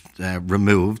phrase is,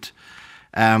 removed.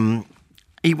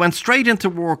 He went straight into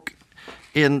work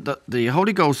in the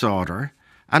Holy Ghost order,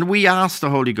 and we asked the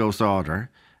Holy Ghost order,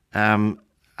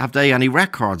 have they any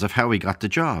records of how he got the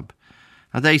job?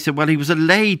 And they said, well, he was a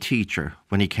lay teacher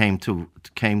when he came to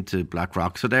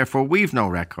Blackrock, so therefore we've no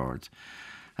records.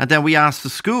 And then we asked the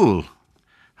school,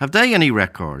 have they any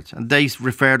records? And they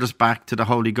referred us back to the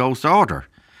Holy Ghost order.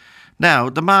 Now,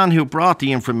 the man who brought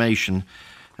the information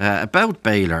about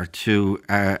Baylor to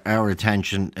our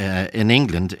attention in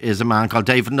England is a man called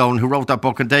David Nolan, who wrote that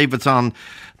book, and David's on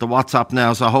the WhatsApp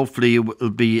now, so hopefully it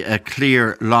will be a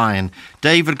clear line.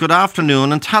 David, good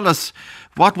afternoon, and tell us,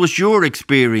 what was your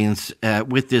experience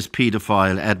with this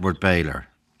paedophile, Edward Baylor?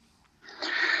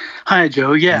 Hi,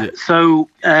 Joe. Yeah. So,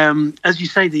 as you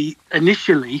say,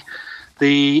 initially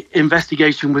the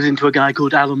investigation was into a guy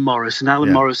called Alan Morris, and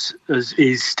Alan Morris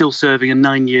is still serving a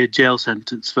 9-year jail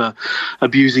sentence for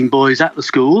abusing boys at the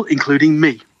school, including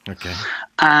me. Okay.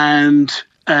 And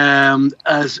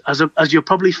as you're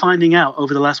probably finding out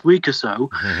over the last week or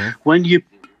so, when you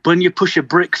push a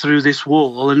brick through this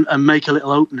wall and make a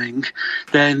little opening,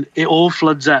 then it all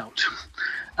floods out,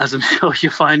 as I'm sure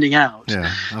you're finding out.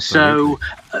 Yeah, so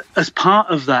as part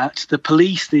of that, the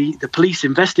police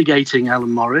investigating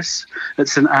Alan Morris at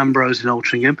St Ambrose in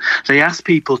Altrincham, they asked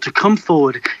people to come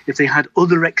forward if they had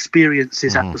other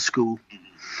experiences at the school.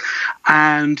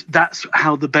 And that's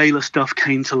how the Baylor stuff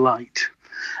came to light.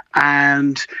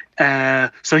 And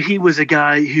so he was a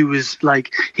guy who was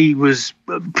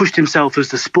pushed himself as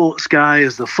the sports guy,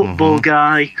 as the football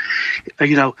guy,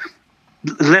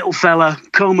 little fella,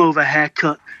 comb over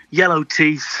haircut, yellow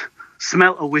teeth,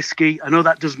 smelt of whiskey. I know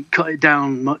that doesn't cut it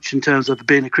down much in terms of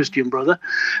being a Christian brother,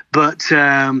 but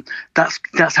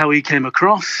that's how he came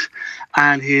across.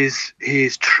 And his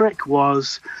trick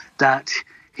was that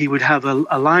he would have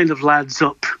a line of lads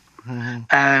up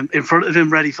in front of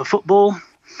him ready for football,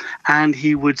 and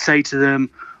he would say to them,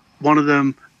 one of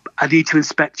them, I need to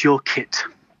inspect your kit.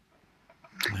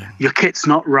 Your kit's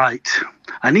not right.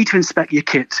 I need to inspect your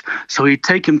kit. So he'd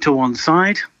take him to one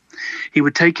side. He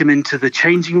would take him into the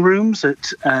changing rooms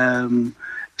at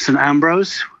St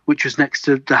Ambrose, which was next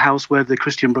to the house where the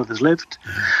Christian Brothers lived.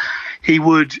 He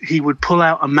would pull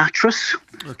out a mattress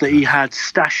that he had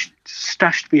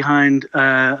stashed behind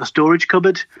a storage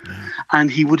cupboard,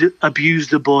 and he would abuse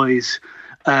the boys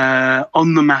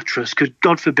on the mattress, because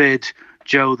God forbid,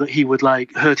 Joe, that he would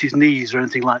hurt his knees or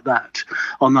anything like that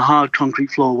on the hard concrete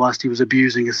floor whilst he was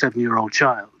abusing a 7-year-old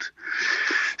child.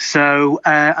 So,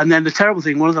 and then the terrible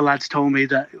thing, one of the lads told me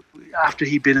that after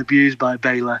he'd been abused by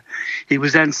Baylor, he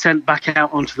was then sent back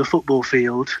out onto the football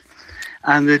field,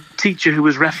 and the teacher who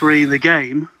was refereeing the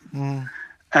game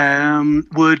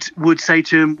would say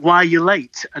to him, "Why are you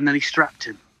late?" And then he strapped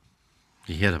him.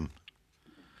 He hit him.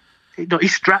 No, he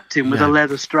strapped him with a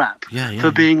leather strap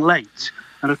for being late.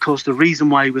 And of course, the reason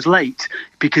why he was late,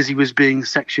 because he was being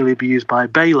sexually abused by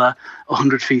Baylor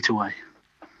 100 feet away.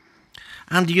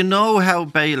 And do you know how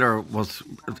Baylor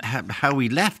how he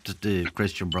left the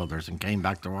Christian Brothers and came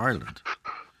back to Ireland?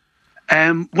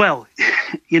 Well,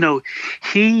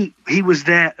 he was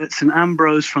there at St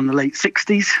Ambrose from the late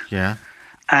 60s. Yeah.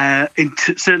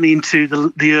 certainly into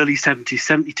the early 70s,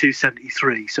 72,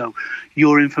 73. So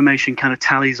your information kind of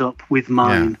tallies up with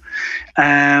mine.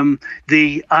 Yeah.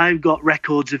 I've got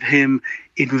records of him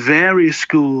in various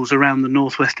schools around the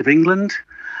northwest of England.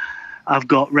 I've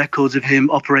got records of him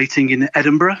operating in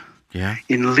Edinburgh,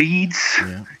 in Leeds,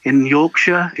 in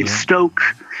Yorkshire, in Stoke,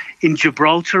 in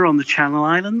Gibraltar on the Channel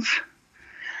Islands,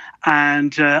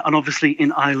 and obviously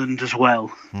in Ireland as well.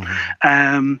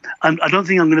 Mm-hmm. I don't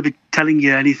think I'm going to be telling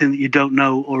you anything that you don't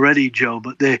know already, Joe,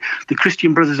 but the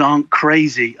Christian Brothers aren't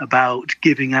crazy about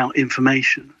giving out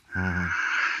information. Mm-hmm.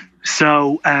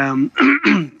 So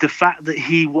the fact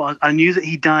that I knew that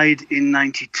he died in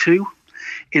 92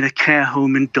 in a care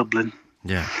home in Dublin.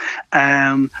 Yeah.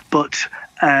 But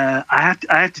I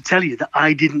have to tell you that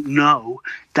I didn't know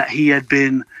that he had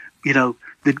been,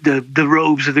 the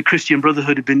robes of the Christian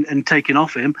Brotherhood had been taken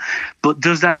off him. But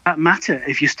does that matter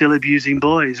if you're still abusing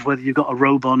boys, whether you've got a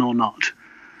robe on or not?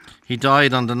 He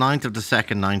died on the 9th of the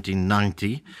 2nd,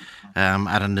 1990,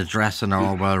 at an address on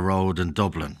Orwell Road in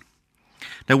Dublin.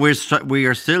 Now, we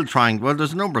are still trying. Well,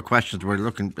 there's a number of questions we're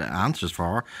looking at answers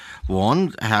for.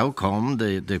 One, how come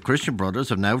the Christian Brothers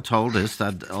have now told us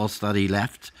that he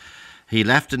left? He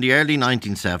left in the early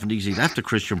 1970s. He left the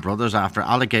Christian Brothers after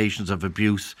allegations of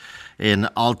abuse in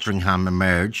Altrincham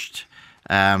emerged.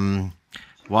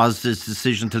 Was this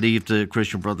decision to leave the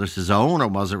Christian Brothers his own, or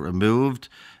was it removed?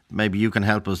 Maybe you can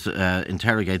help us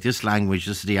interrogate this language.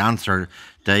 This is the answer,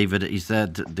 David. He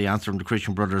said the answer from the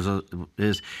Christian Brothers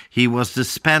is he was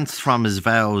dispensed from his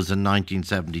vows in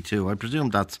 1972. I presume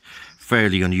that's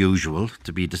fairly unusual,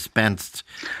 to be dispensed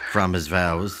from his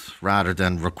vows rather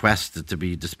than requested to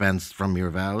be dispensed from your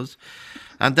vows.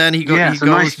 And then he goes. Yeah,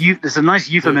 there's a nice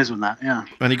euphemism in that. Yeah,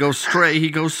 and he goes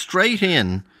straight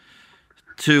in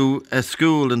to a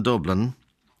school in Dublin.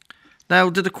 Now,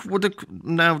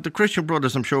 the Christian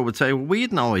Brothers, I'm sure, would say, well, we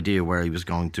had no idea where he was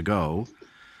going to go.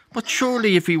 But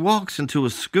surely if he walks into a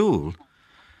school,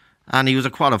 and he was a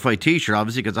qualified teacher,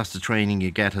 obviously, because that's the training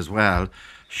you get as well,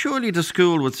 surely the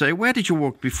school would say, where did you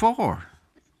work before,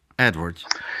 Edward?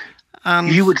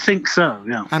 And you would think so,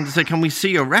 yeah. And they say, can we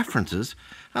see your references?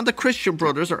 And the Christian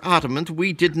Brothers are adamant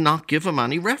we did not give him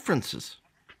any references.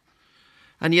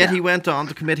 And yet he went on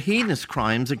to commit more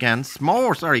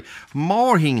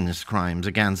heinous crimes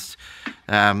against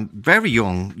very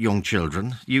young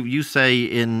children. You say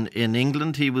in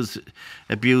England he was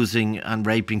abusing and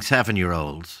raping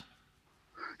 7-year-olds.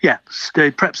 Yeah,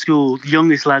 the prep school, the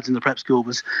youngest lads in the prep school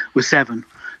was 7.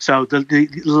 So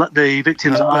the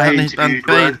victims I interviewed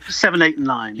were 7, 8 and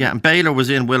 9. Yeah, and Baylor was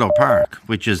in Willow Park,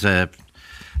 which is a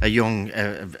young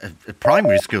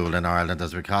primary school in Ireland,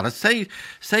 as we call it. Stay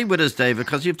with us, David,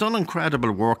 because you've done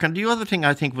incredible work. And the other thing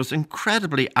I think was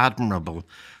incredibly admirable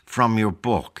from your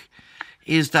book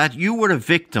is that you were a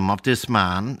victim of this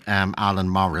man, Alan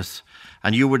Morris,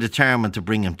 and you were determined to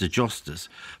bring him to justice.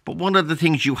 But one of the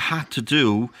things you had to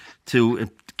do to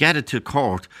get it to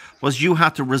court was you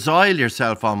had to resile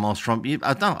yourself from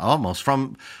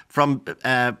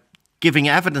giving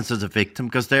evidence as a victim,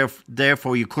 because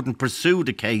therefore you couldn't pursue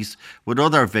the case with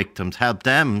other victims, help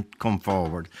them come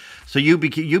forward. So you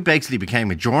basically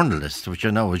became a journalist, which I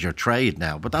know is your trade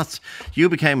now. But you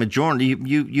became a journalist.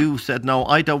 You said, no,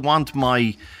 I don't want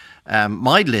my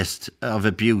list of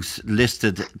abuse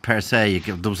listed per se.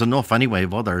 There was enough anyway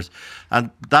of others,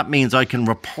 and that means I can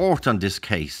report on this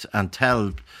case and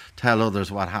tell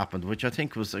others what happened, which I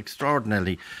think was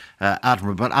extraordinarily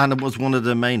admirable, and it was one of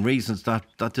the main reasons that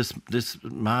this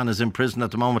man is in prison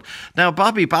at the moment. Now,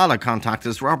 Bobby Balla contacted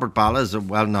us. Robert Balla is a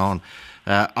well-known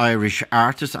Irish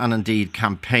artist and indeed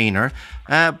campaigner.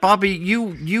 Bobby,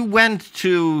 you went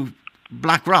to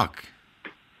Blackrock.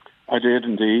 I did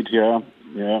indeed, yeah.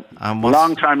 A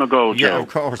long time ago, Joe. Yeah, of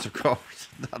course.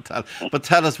 But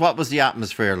tell us, what was the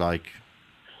atmosphere like?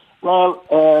 Well,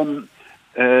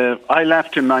 I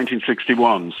left in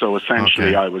 1961, so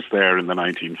essentially I was there in the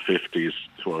 1950s,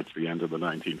 towards the end of the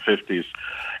 1950s.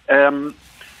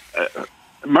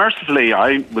 Mercifully,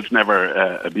 I was never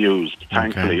abused,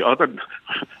 thankfully, other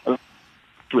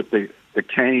with the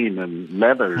cane and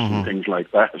leathers and things like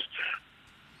that.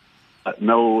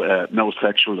 No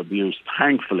sexual abuse,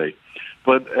 thankfully.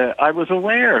 But I was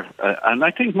aware, and I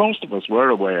think most of us were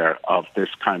aware of this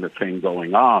kind of thing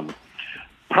going on.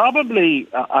 Probably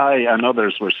I and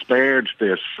others were spared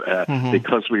this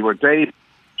because we were dating,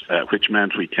 which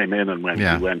meant we came in and we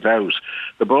went out.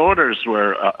 The boarders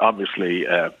were obviously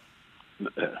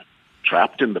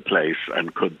trapped in the place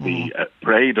and could be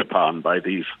preyed upon by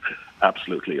these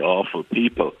absolutely awful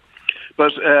people.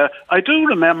 But I do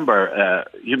remember,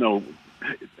 we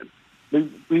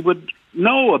would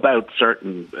know about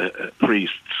certain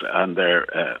priests and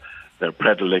their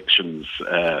predilections.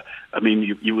 I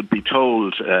mean, you would be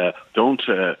told,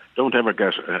 don't ever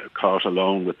get caught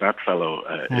alone with that fellow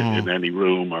in any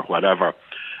room or whatever.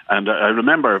 And I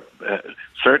remember,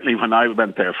 certainly when I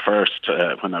went there first,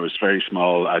 when I was very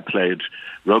small, I played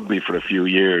rugby for a few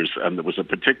years, and there was a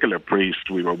particular priest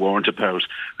we were warned about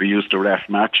who used to ref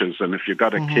matches, and if you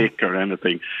got a kick or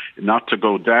anything, not to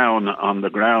go down on the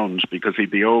ground, because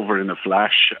he'd be over in a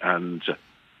flash and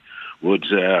would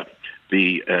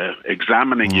be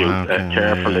examining you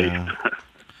carefully. Yeah.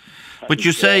 But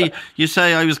you say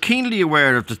I was keenly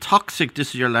aware of the toxic, this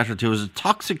is your letter to us, a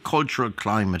toxic cultural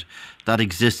climate that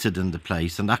existed in the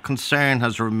place, and that concern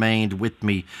has remained with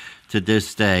me to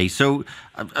this day. So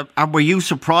were you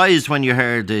surprised when you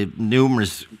heard the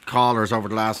numerous callers over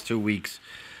the last 2 weeks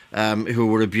who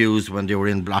were abused when they were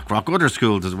in Blackrock, other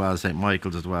schools as well, St.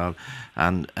 Michael's as well?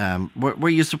 And were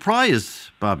you surprised,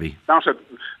 Bobby? Not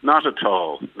at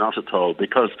all,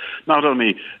 because not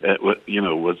only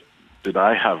did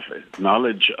I have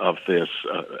knowledge of this,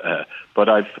 but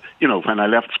when I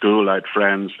left school, I had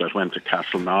friends that went to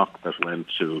Castleknock, that went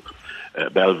to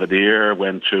Belvedere,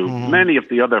 went to many of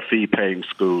the other fee-paying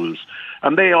schools,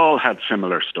 and they all had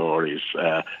similar stories.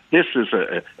 This is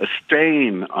a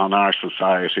stain on our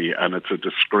society, and it's a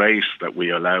disgrace that we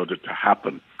allowed it to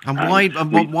happen. And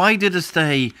why did it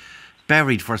stay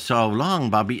buried for so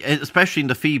long, Bobby, especially in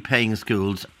the fee-paying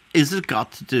schools? Is it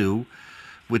got to do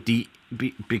with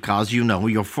because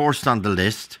you're forced on the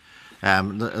list? I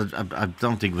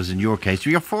don't think it was in your case.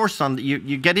 You're forced on.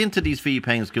 You get into these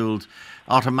fee-paying schools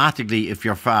automatically if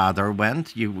your father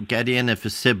went. You get in if a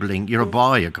sibling. You're a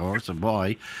boy, of course, a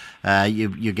boy.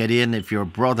 You get in if your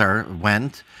brother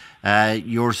went.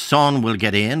 Your son will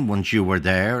get in once you were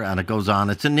there, and it goes on.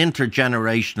 It's an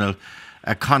intergenerational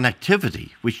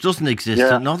connectivity which doesn't exist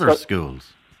in other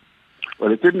schools.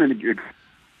 Well, it didn't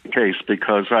in case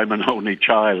because I'm an only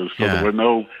child, so there were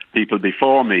no people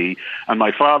before me, and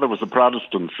my father was a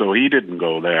Protestant, so he didn't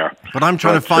go there. But I'm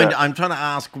trying to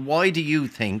ask, why do you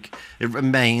think it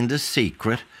remained a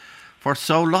secret for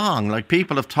so long? Like,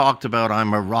 people have talked about,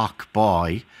 I'm a rock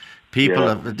boy. These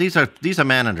are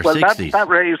men in their 60s. That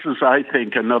raises, I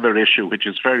think, another issue which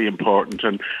is very important,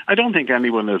 and I don't think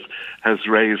anyone has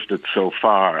raised it so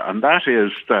far, and that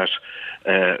is that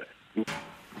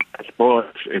boys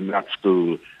in that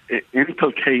school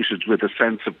inculcated with a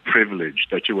sense of privilege,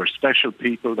 that you were special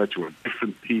people, that you were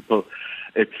different people.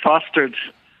 It fostered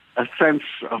a sense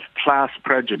of class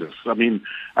prejudice. I mean,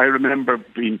 I remember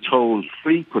being told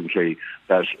frequently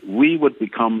that we would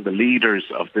become the leaders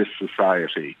of this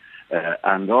society.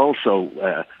 And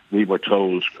also, we were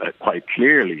told quite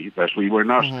clearly that we were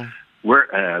not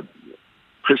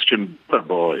Christian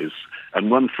boys. And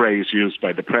one phrase used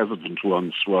by the president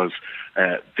once was,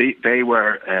 they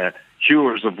were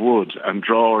hewers of wood and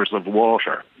drawers of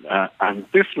water. And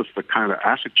this was the kind of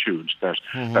attitude that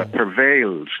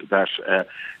prevailed, that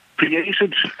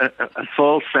created a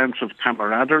false sense of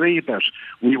camaraderie, that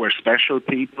we were special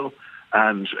people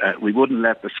and we wouldn't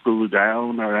let the school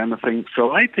down or anything.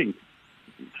 So I think,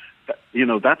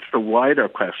 that's the wider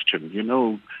question.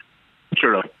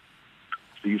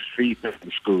 These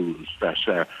fee-paying schools that,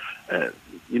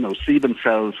 see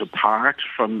themselves apart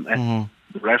from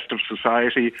the rest of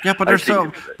society. Yeah, but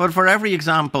but for every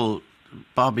example,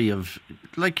 Bobby, of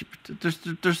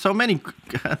there's so many.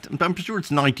 I'm sure it's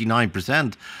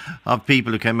 99% of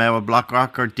people who came out of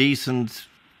Blackrock are decent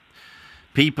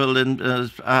people and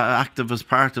active as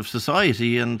part of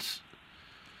society, and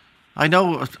I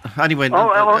know anyway. No.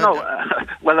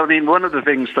 Well, I mean, one of the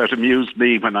things that amused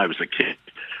me when I was a kid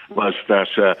was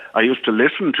that I used to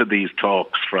listen to these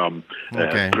talks from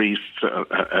priests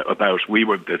about we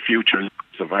were the future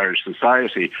of Irish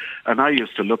society, and I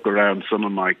used to look around some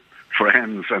of my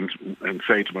friends and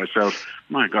say to myself,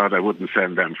 my God, I wouldn't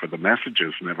send them for the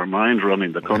messages, never mind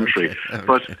running the country.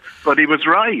 Okay. But he was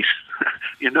right.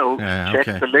 Check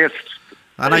the list.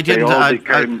 And I didn't.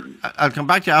 I'll come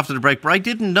back to you after the break, but I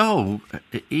didn't know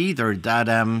either that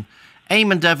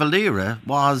Eamon de Valera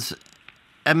was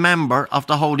a member of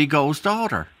the Holy Ghost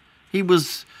Order. He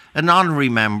was an honorary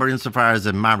member insofar as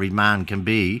a married man can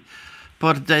be,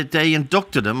 but they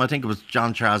inducted him. I think it was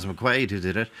John Charles McQuaid who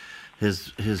did it,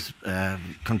 his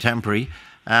contemporary.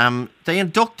 They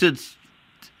inducted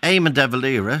Eamon de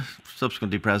Valera,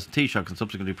 subsequently president, Taoiseach and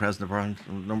subsequently president for a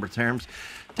number of terms.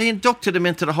 They inducted him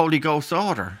into the Holy Ghost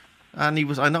Order,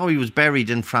 and I know he was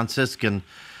buried in a Franciscan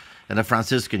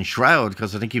shroud,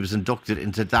 because I think he was inducted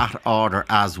into that order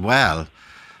as well.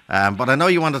 But I know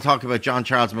you want to talk about John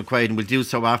Charles McQuaid, and we'll do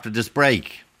so after this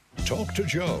break. Talk to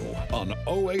Joe on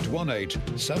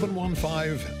 0818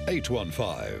 715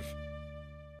 815.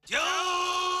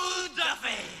 Joe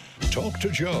Duffy. Talk to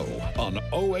Joe on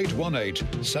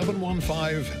 0818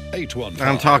 715 815.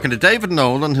 I'm talking to David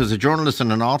Nolan, who's a journalist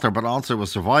and an author, but also a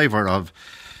survivor of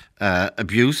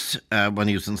abuse when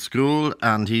he was in school,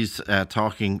 and he's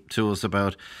talking to us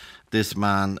about this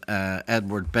man,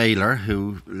 Edward Baylor,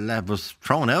 who was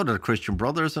thrown out of the Christian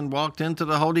Brothers and walked into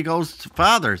the Holy Ghost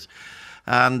Fathers.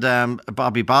 And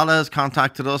Bobby Bala has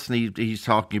contacted us, and he's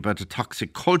talking about the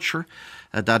toxic culture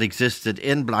that existed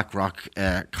in Blackrock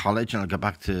College. And I'll get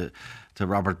back to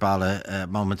Robert Bala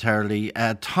momentarily.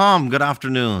 Tom, good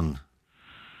afternoon.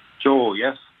 Joe,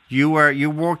 yes. You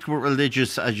worked with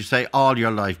religious, as you say, all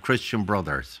your life, Christian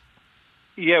Brothers.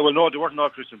 Yeah, well, no, they weren't all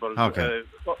Christian Brothers. Okay.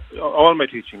 All my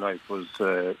teaching life was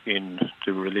in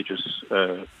the religious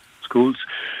schools.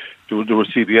 There were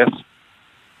CBS.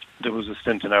 There was a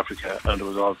stint in Africa, and there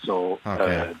was also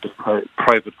the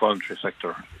private voluntary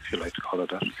sector, if you like to call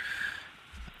it that.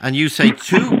 And you say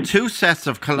two sets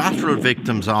of collateral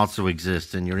victims also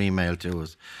exist in your email to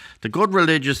us. The good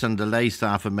religious and the lay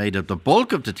staff have made up the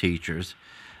bulk of the teachers.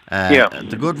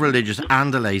 The good religious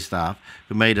and the lay staff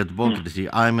who made up the bulk of the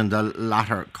teachers. I'm in the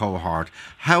latter cohort.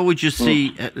 How would you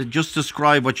see, just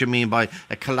describe what you mean by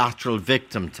a collateral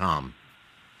victim, Tom?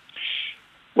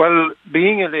 Well,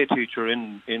 being a lay teacher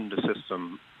in the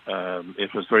system,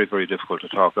 it was very, very difficult to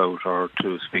talk out or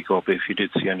to speak up if you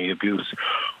did see any abuse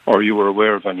or you were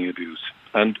aware of any abuse.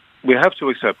 And we have to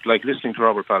accept, like listening to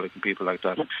Robert Ballock and people like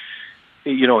that,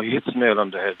 he hits the nail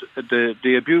on the head.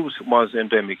 The abuse was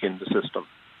endemic in the system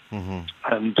and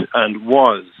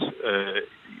was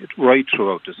right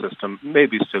throughout the system.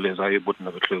 Maybe still is, I wouldn't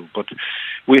have a clue. But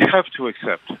we have to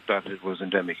accept that it was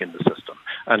endemic in the system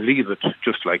and leave it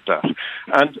just like that.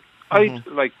 And I'd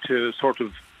like to sort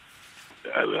of,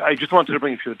 I just wanted to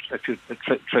bring a few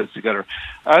threads together.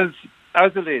 As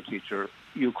a lay teacher,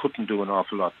 you couldn't do an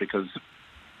awful lot because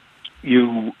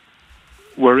you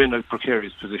were in a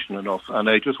precarious position enough. And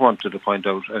I just wanted to point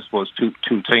out, I suppose,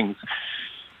 two things.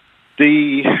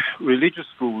 The religious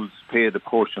schools paid a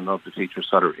portion of the teacher's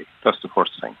salary. That's the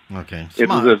first thing. Okay. It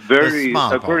was a very,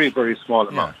 very small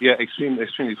amount. Yeah, extremely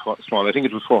small. I think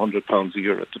it was £400 a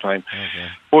year at the time. Okay.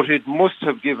 But it must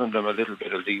have given them a little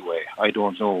bit of leeway. I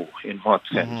don't know in what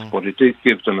sense, but it did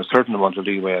give them a certain amount of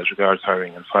leeway as regards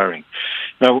hiring and firing.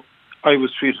 Now, I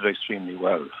was treated extremely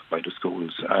well by the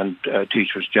schools and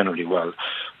teachers generally well.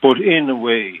 But in a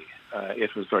way,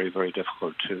 it was very, very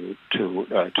difficult to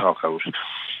talk out.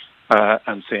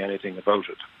 And say anything about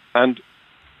it. And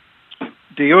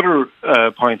the other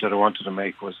point that I wanted to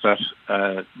make was that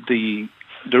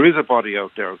there is a body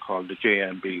out there called the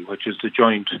JMB, which is the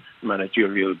Joint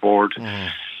Managerial Board,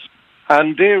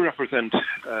 and they represent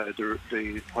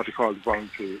the what they call the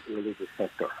voluntary religious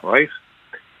sector, right?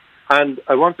 And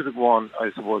I wanted to go on,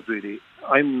 I suppose, really.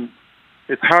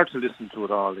 It's hard to listen to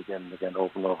it all again and again,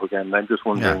 over and over again. I'm just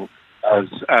wondering, as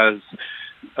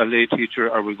a lay teacher,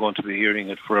 are we going to be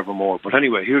hearing it forevermore? But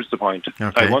anyway, here's the point.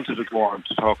 Okay. I wanted to go on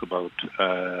to talk about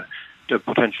the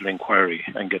potential inquiry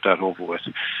and get that over with.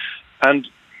 And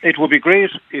it would be great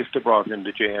if they brought in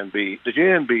the JMB. The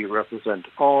JMB represent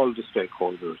all the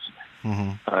stakeholders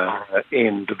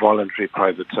in the voluntary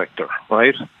private sector,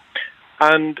 right?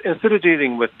 And instead of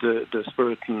dealing with the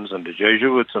Spiritans and the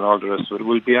Jesuits and all the rest of it,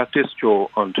 we'll be at this, Joe,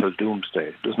 until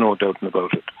doomsday. There's no doubting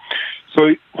about it.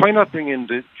 So why not bring in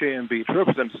the JMB to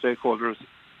represent the stakeholders?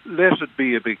 Let it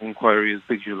be a big inquiry, as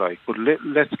big as you like, but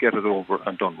let's get it over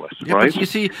and done with, right? But you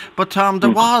see, Tom,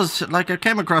 there was, like I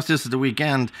came across this at the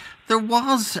weekend, there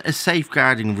was a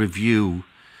safeguarding review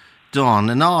done,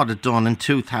 an audit done in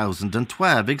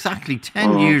 2012, exactly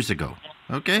 10 years ago.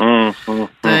 Okay,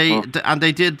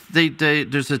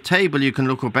 there's a table you can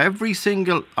look up every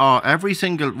single order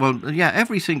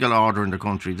in the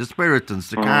country: the Spiritans,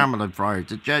 the Carmelite Friars,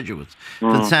 the Jesuits, the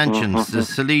Vincentians, the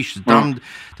Salesians,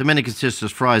 Dominican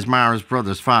Sisters, Friars, Mara's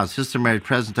Brothers, Fast, Sister Mary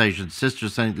Presentation, Sister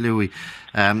St. Louis,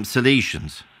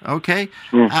 Salesians. Okay,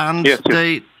 and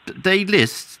they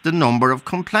list the number of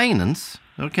complainants.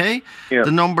 Okay, the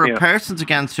number of persons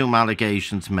against whom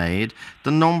allegations made,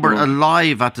 the number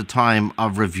alive at the time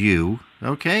of review.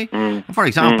 Okay, for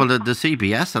example, the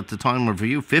CBS at the time of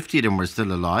review, 50 of them were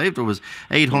still alive. There was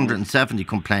 870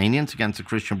 complainants against the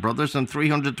Christian Brothers and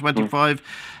 325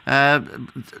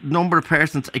 number of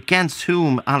persons against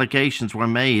whom allegations were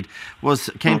made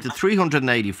came to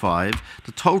 385.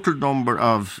 The total number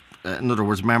of, in other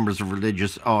words, members of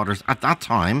religious orders at that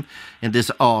time in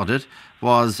this audit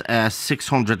was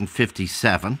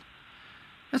 657.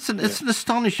 It's an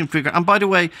astonishing figure. And by the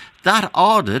way, that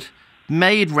audit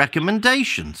made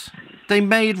recommendations. They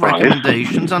made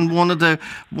recommendations, and one of the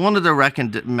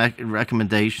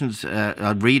recommendations,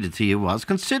 I'll read it to you, was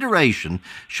consideration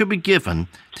should be given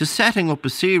to setting up a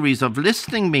series of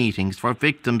listening meetings for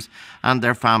victims and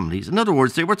their families. In other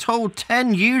words, they were told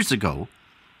 10 years ago,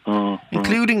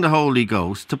 including the Holy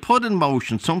Ghost, to put in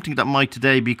motion something that might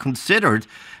today be considered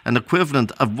an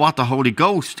equivalent of what the Holy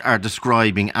Ghost are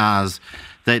describing as,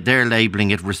 they're labelling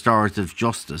it restorative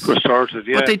justice. Restorative,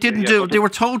 yeah. But they didn't do it. They were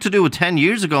told to do it 10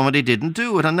 years ago and they didn't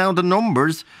do it. And now the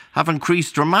numbers have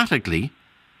increased dramatically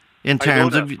in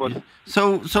terms of...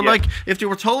 So like, if they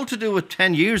were told to do it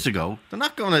 10 years ago, they're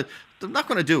not going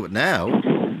to do it now.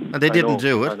 And they didn't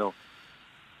do it. I know.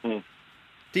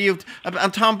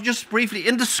 And Tom, just briefly,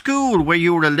 in the school where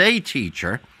you were a lay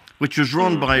teacher, which was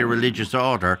run by a religious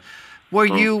order, were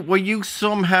you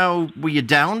somehow, were you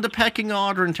down the pecking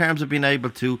order in terms of being able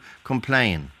to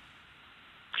complain?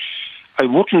 I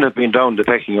wouldn't have been down the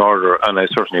pecking order, and I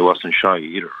certainly wasn't shy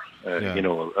either,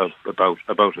 about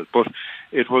it. But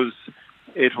it was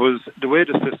the way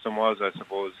the system was. I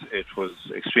suppose it was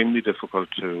extremely difficult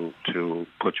to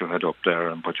put your head up there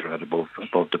and put your head above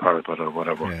the parapet or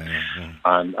whatever,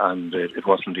 and it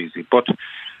wasn't easy. But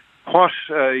what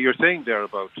you're saying there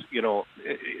about,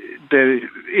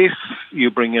 if you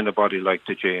bring in a body like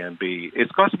the JMB,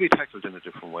 it's got to be tackled in a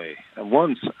different way, and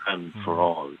once and for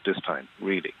all this time,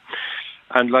 really.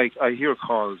 And like I hear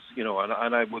calls,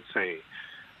 and I would say,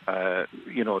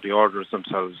 the orders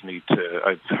themselves need to,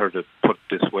 I've heard it put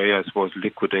this way, I suppose,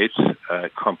 liquidate,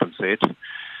 compensate,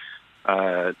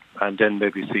 and then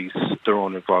maybe cease their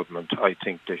own involvement. I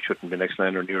think there shouldn't be next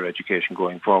line or near education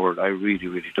going forward. I really,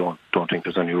 really don't think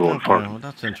there's any role for it. Well,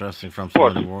 that's interesting from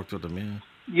someone who worked with them,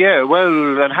 Yeah,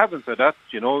 well, and having said that,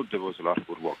 there was a lot of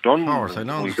good work done. Of course, I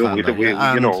know. And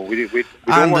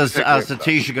as the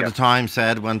Taoiseach at the time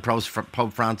said, when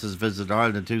Pope Francis visited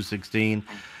Ireland in 2016,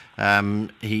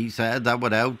 he said that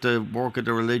without the work of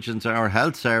the religions, our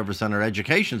health service and our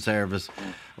education service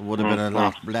would have been a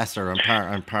lot lesser.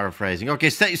 I'm paraphrasing. Okay,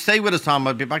 stay with us, Tom.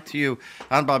 I'll be back to you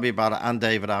and Bobby about it and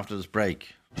David after this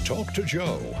break. Talk to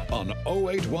Joe on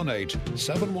 0818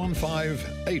 715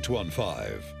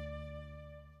 815.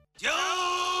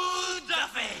 Joe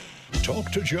Duffy.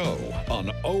 Talk to Joe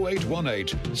on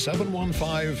 0818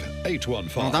 715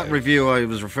 815. Well, that review I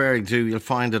was referring to, you'll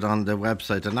find it on the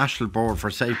website, the National Board for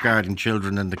Safeguarding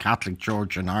Children in the Catholic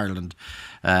Church in Ireland.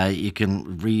 You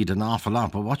can read an awful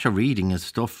lot, but what you're reading is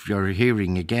stuff you're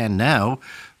hearing again now.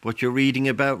 But you're reading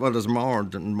about, well, there's more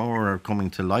are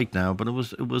coming to light now, but it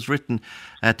was written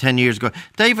 10 years ago.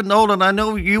 David Nolan, I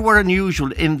know you were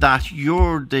unusual in that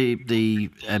you're the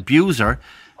abuser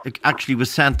actually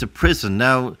was sent to prison.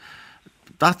 Now,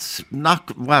 that's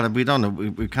not, well, we don't know,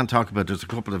 we can't talk about, there's a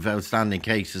couple of outstanding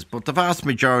cases, but the vast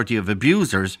majority of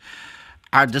abusers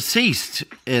are deceased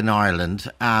in Ireland,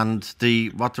 and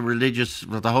what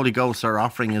the Holy Ghost are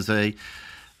offering is a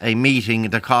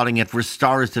meeting, they're calling it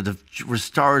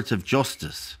restorative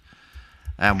justice.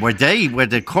 Where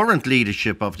the current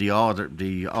leadership of the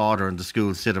order and the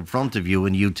school sit in front of you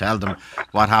and you tell them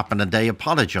what happened and they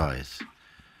apologise.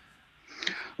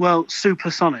 Well,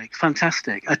 supersonic,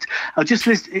 fantastic. I just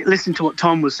listened to what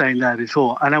Tom was saying there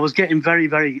before, and I was getting very,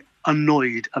 very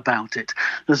annoyed about it.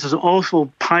 There's this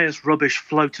awful pious rubbish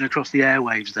floating across the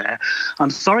airwaves there.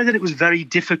 I'm sorry that it was very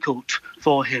difficult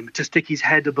for him to stick his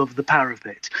head above the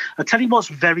parapet. I'll tell you what's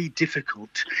very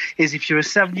difficult is if you're a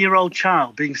 7-year-old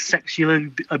child being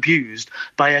sexually abused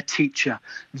by a teacher.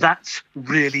 That's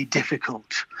really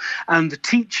difficult. And the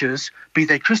teachers, be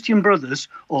they Christian Brothers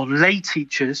or lay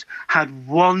teachers, had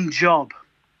one job,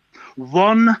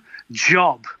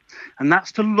 and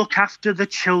that's to look after the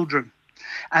children.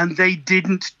 And they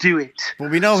didn't do it.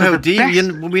 But we know how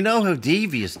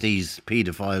devious these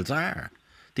paedophiles are.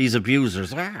 These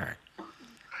abusers are.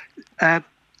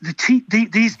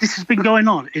 This has been going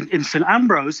on in St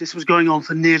Ambrose. This was going on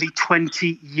for nearly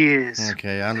 20 years.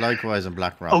 Okay, and likewise in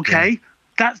Blackrock. Okay,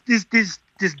 that's there's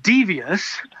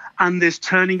devious and there's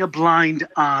turning a blind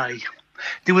eye.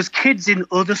 There was kids in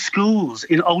other schools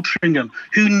in Altrincham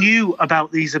who knew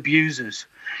about these abusers.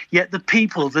 Yet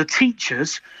the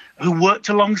teachers who worked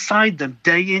alongside them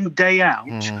day in, day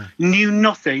out, knew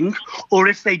nothing, or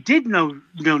if they did know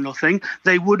nothing,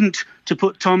 they wouldn't, to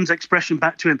put Tom's expression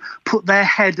back to him, put their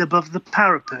head above the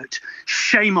parapet.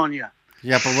 Shame on you.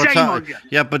 Yeah,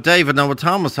 but David, now what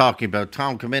Tom was talking about,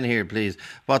 Tom, come in here, please.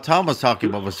 What Tom was talking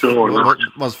about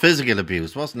was physical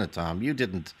abuse, wasn't it, Tom? You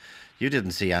didn't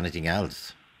see anything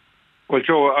else. Well,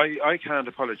 Joe, I can't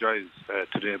apologise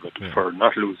to David for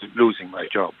not losing my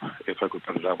job, if I could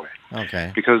put it that way.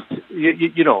 Okay. Because,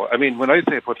 you know, I mean, when I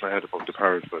say put my head above the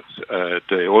parapet,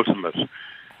 the ultimate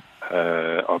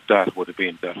of that would have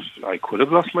been that I could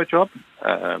have lost my job.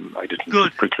 I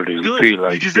didn't particularly feel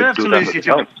I should do that your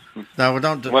job. No, we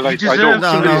don't. Well, I don't.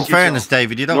 No, in fairness,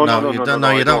 David, you don't know.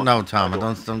 You don't know, Tom.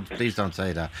 Please don't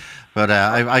say that. But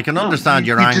I can understand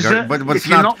your anger. But it's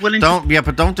not.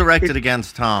 But don't direct it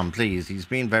against Tom, please. He's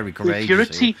been very courageous. If you're a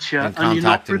teacher and you're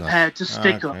not prepared to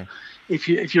stick up. If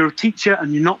you're a teacher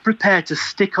and you're not prepared to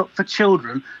stick up for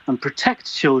children and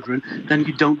protect children, then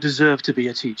you don't deserve to be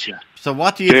a teacher. So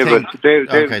what do you think? David,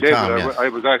 Tom, yes. I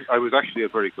was actually a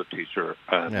very good teacher.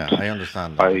 And I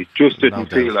understand that. I just didn't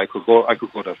feel I could go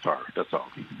that far. That's all.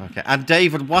 Okay. And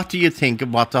David, what do you think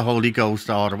of what the Holy Ghost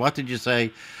order? What did you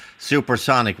say?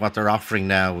 Supersonic, what they're offering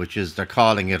now, which is they're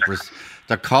calling it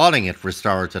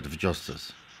restorative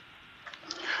justice.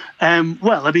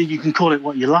 Well, I mean, you can call it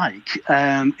what you like.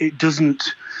 It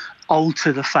doesn't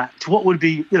alter the fact. What would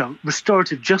be,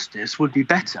 restorative justice would be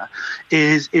better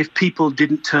is if people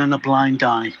didn't turn a blind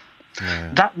eye.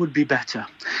 Yeah. That would be better.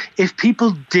 If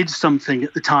people did something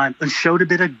at the time and showed a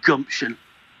bit of gumption,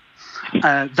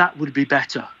 that would be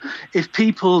better. If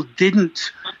people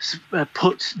didn't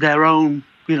put their own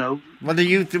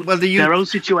their own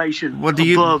situation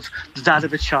above that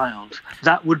of a child,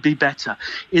 that would be better.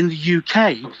 In the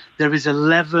UK, there is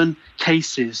 11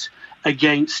 cases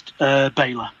against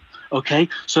Baylor. Okay,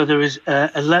 so there is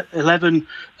 11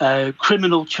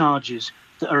 criminal charges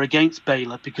that are against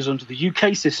Baylor because under the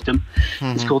UK system,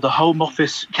 it's called the Home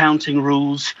Office counting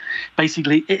rules.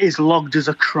 Basically, it is logged as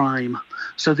a crime.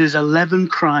 So there's 11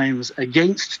 crimes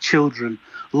against children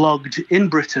logged in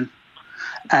Britain.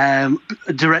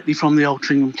 Directly from the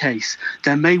Altrincham case.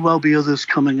 There may well be others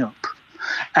coming up.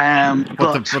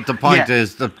 But the point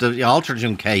is that the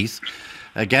Altrincham case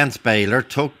against Baylor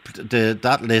predated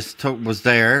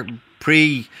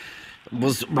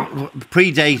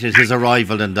his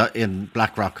arrival in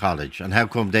Blackrock College. And how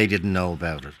come they didn't know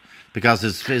about it? Because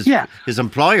his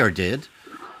employer did,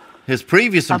 his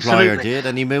previous employer did,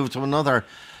 and he moved to another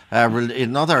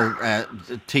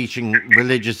teaching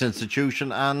religious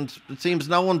institution, and it seems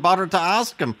no one bothered to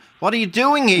ask him, what are you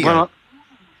doing here? Well,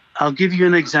 I'll give you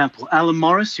an example. Alan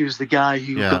Morris, who's the guy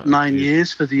who got 9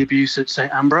 years for the abuse at St.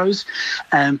 Ambrose,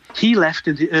 he left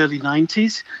in the early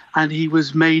 90s, and he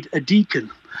was made a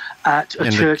deacon at a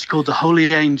church called the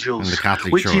Holy Angels, in the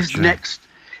Catholic which church, is next.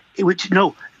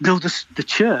 The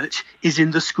church is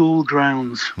in the school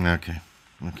grounds. Okay.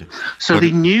 So they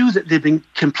knew that there'd been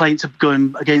complaints of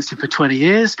going against him for 20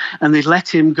 years, and they let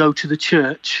him go to the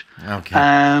church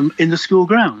in the school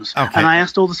grounds. Okay. And I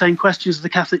asked all the same questions of the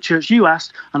Catholic Church you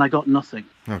asked, and I got nothing.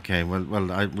 Okay, well,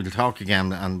 we'll talk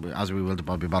again, and as we will to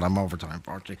Bobby, but I'm over time,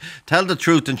 unfortunately. Tell the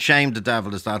Truth and Shame the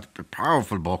Devil is that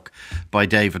powerful book by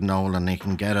David Nolan. You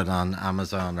can get it on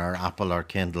Amazon or Apple or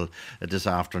Kindle this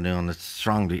afternoon.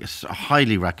 It's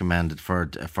highly recommended for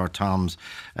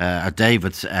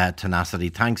David's tenacity.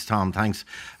 Thanks, Tom. Thanks,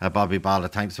 Bobby Balla.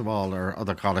 Thanks to all our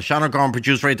other callers. Shannon Gorn,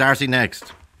 producer Ray Darcy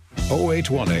next.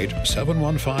 0818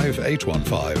 715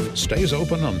 815 stays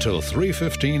open until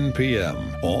 3:15 p.m.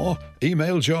 or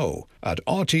email Joe at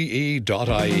rte.ie.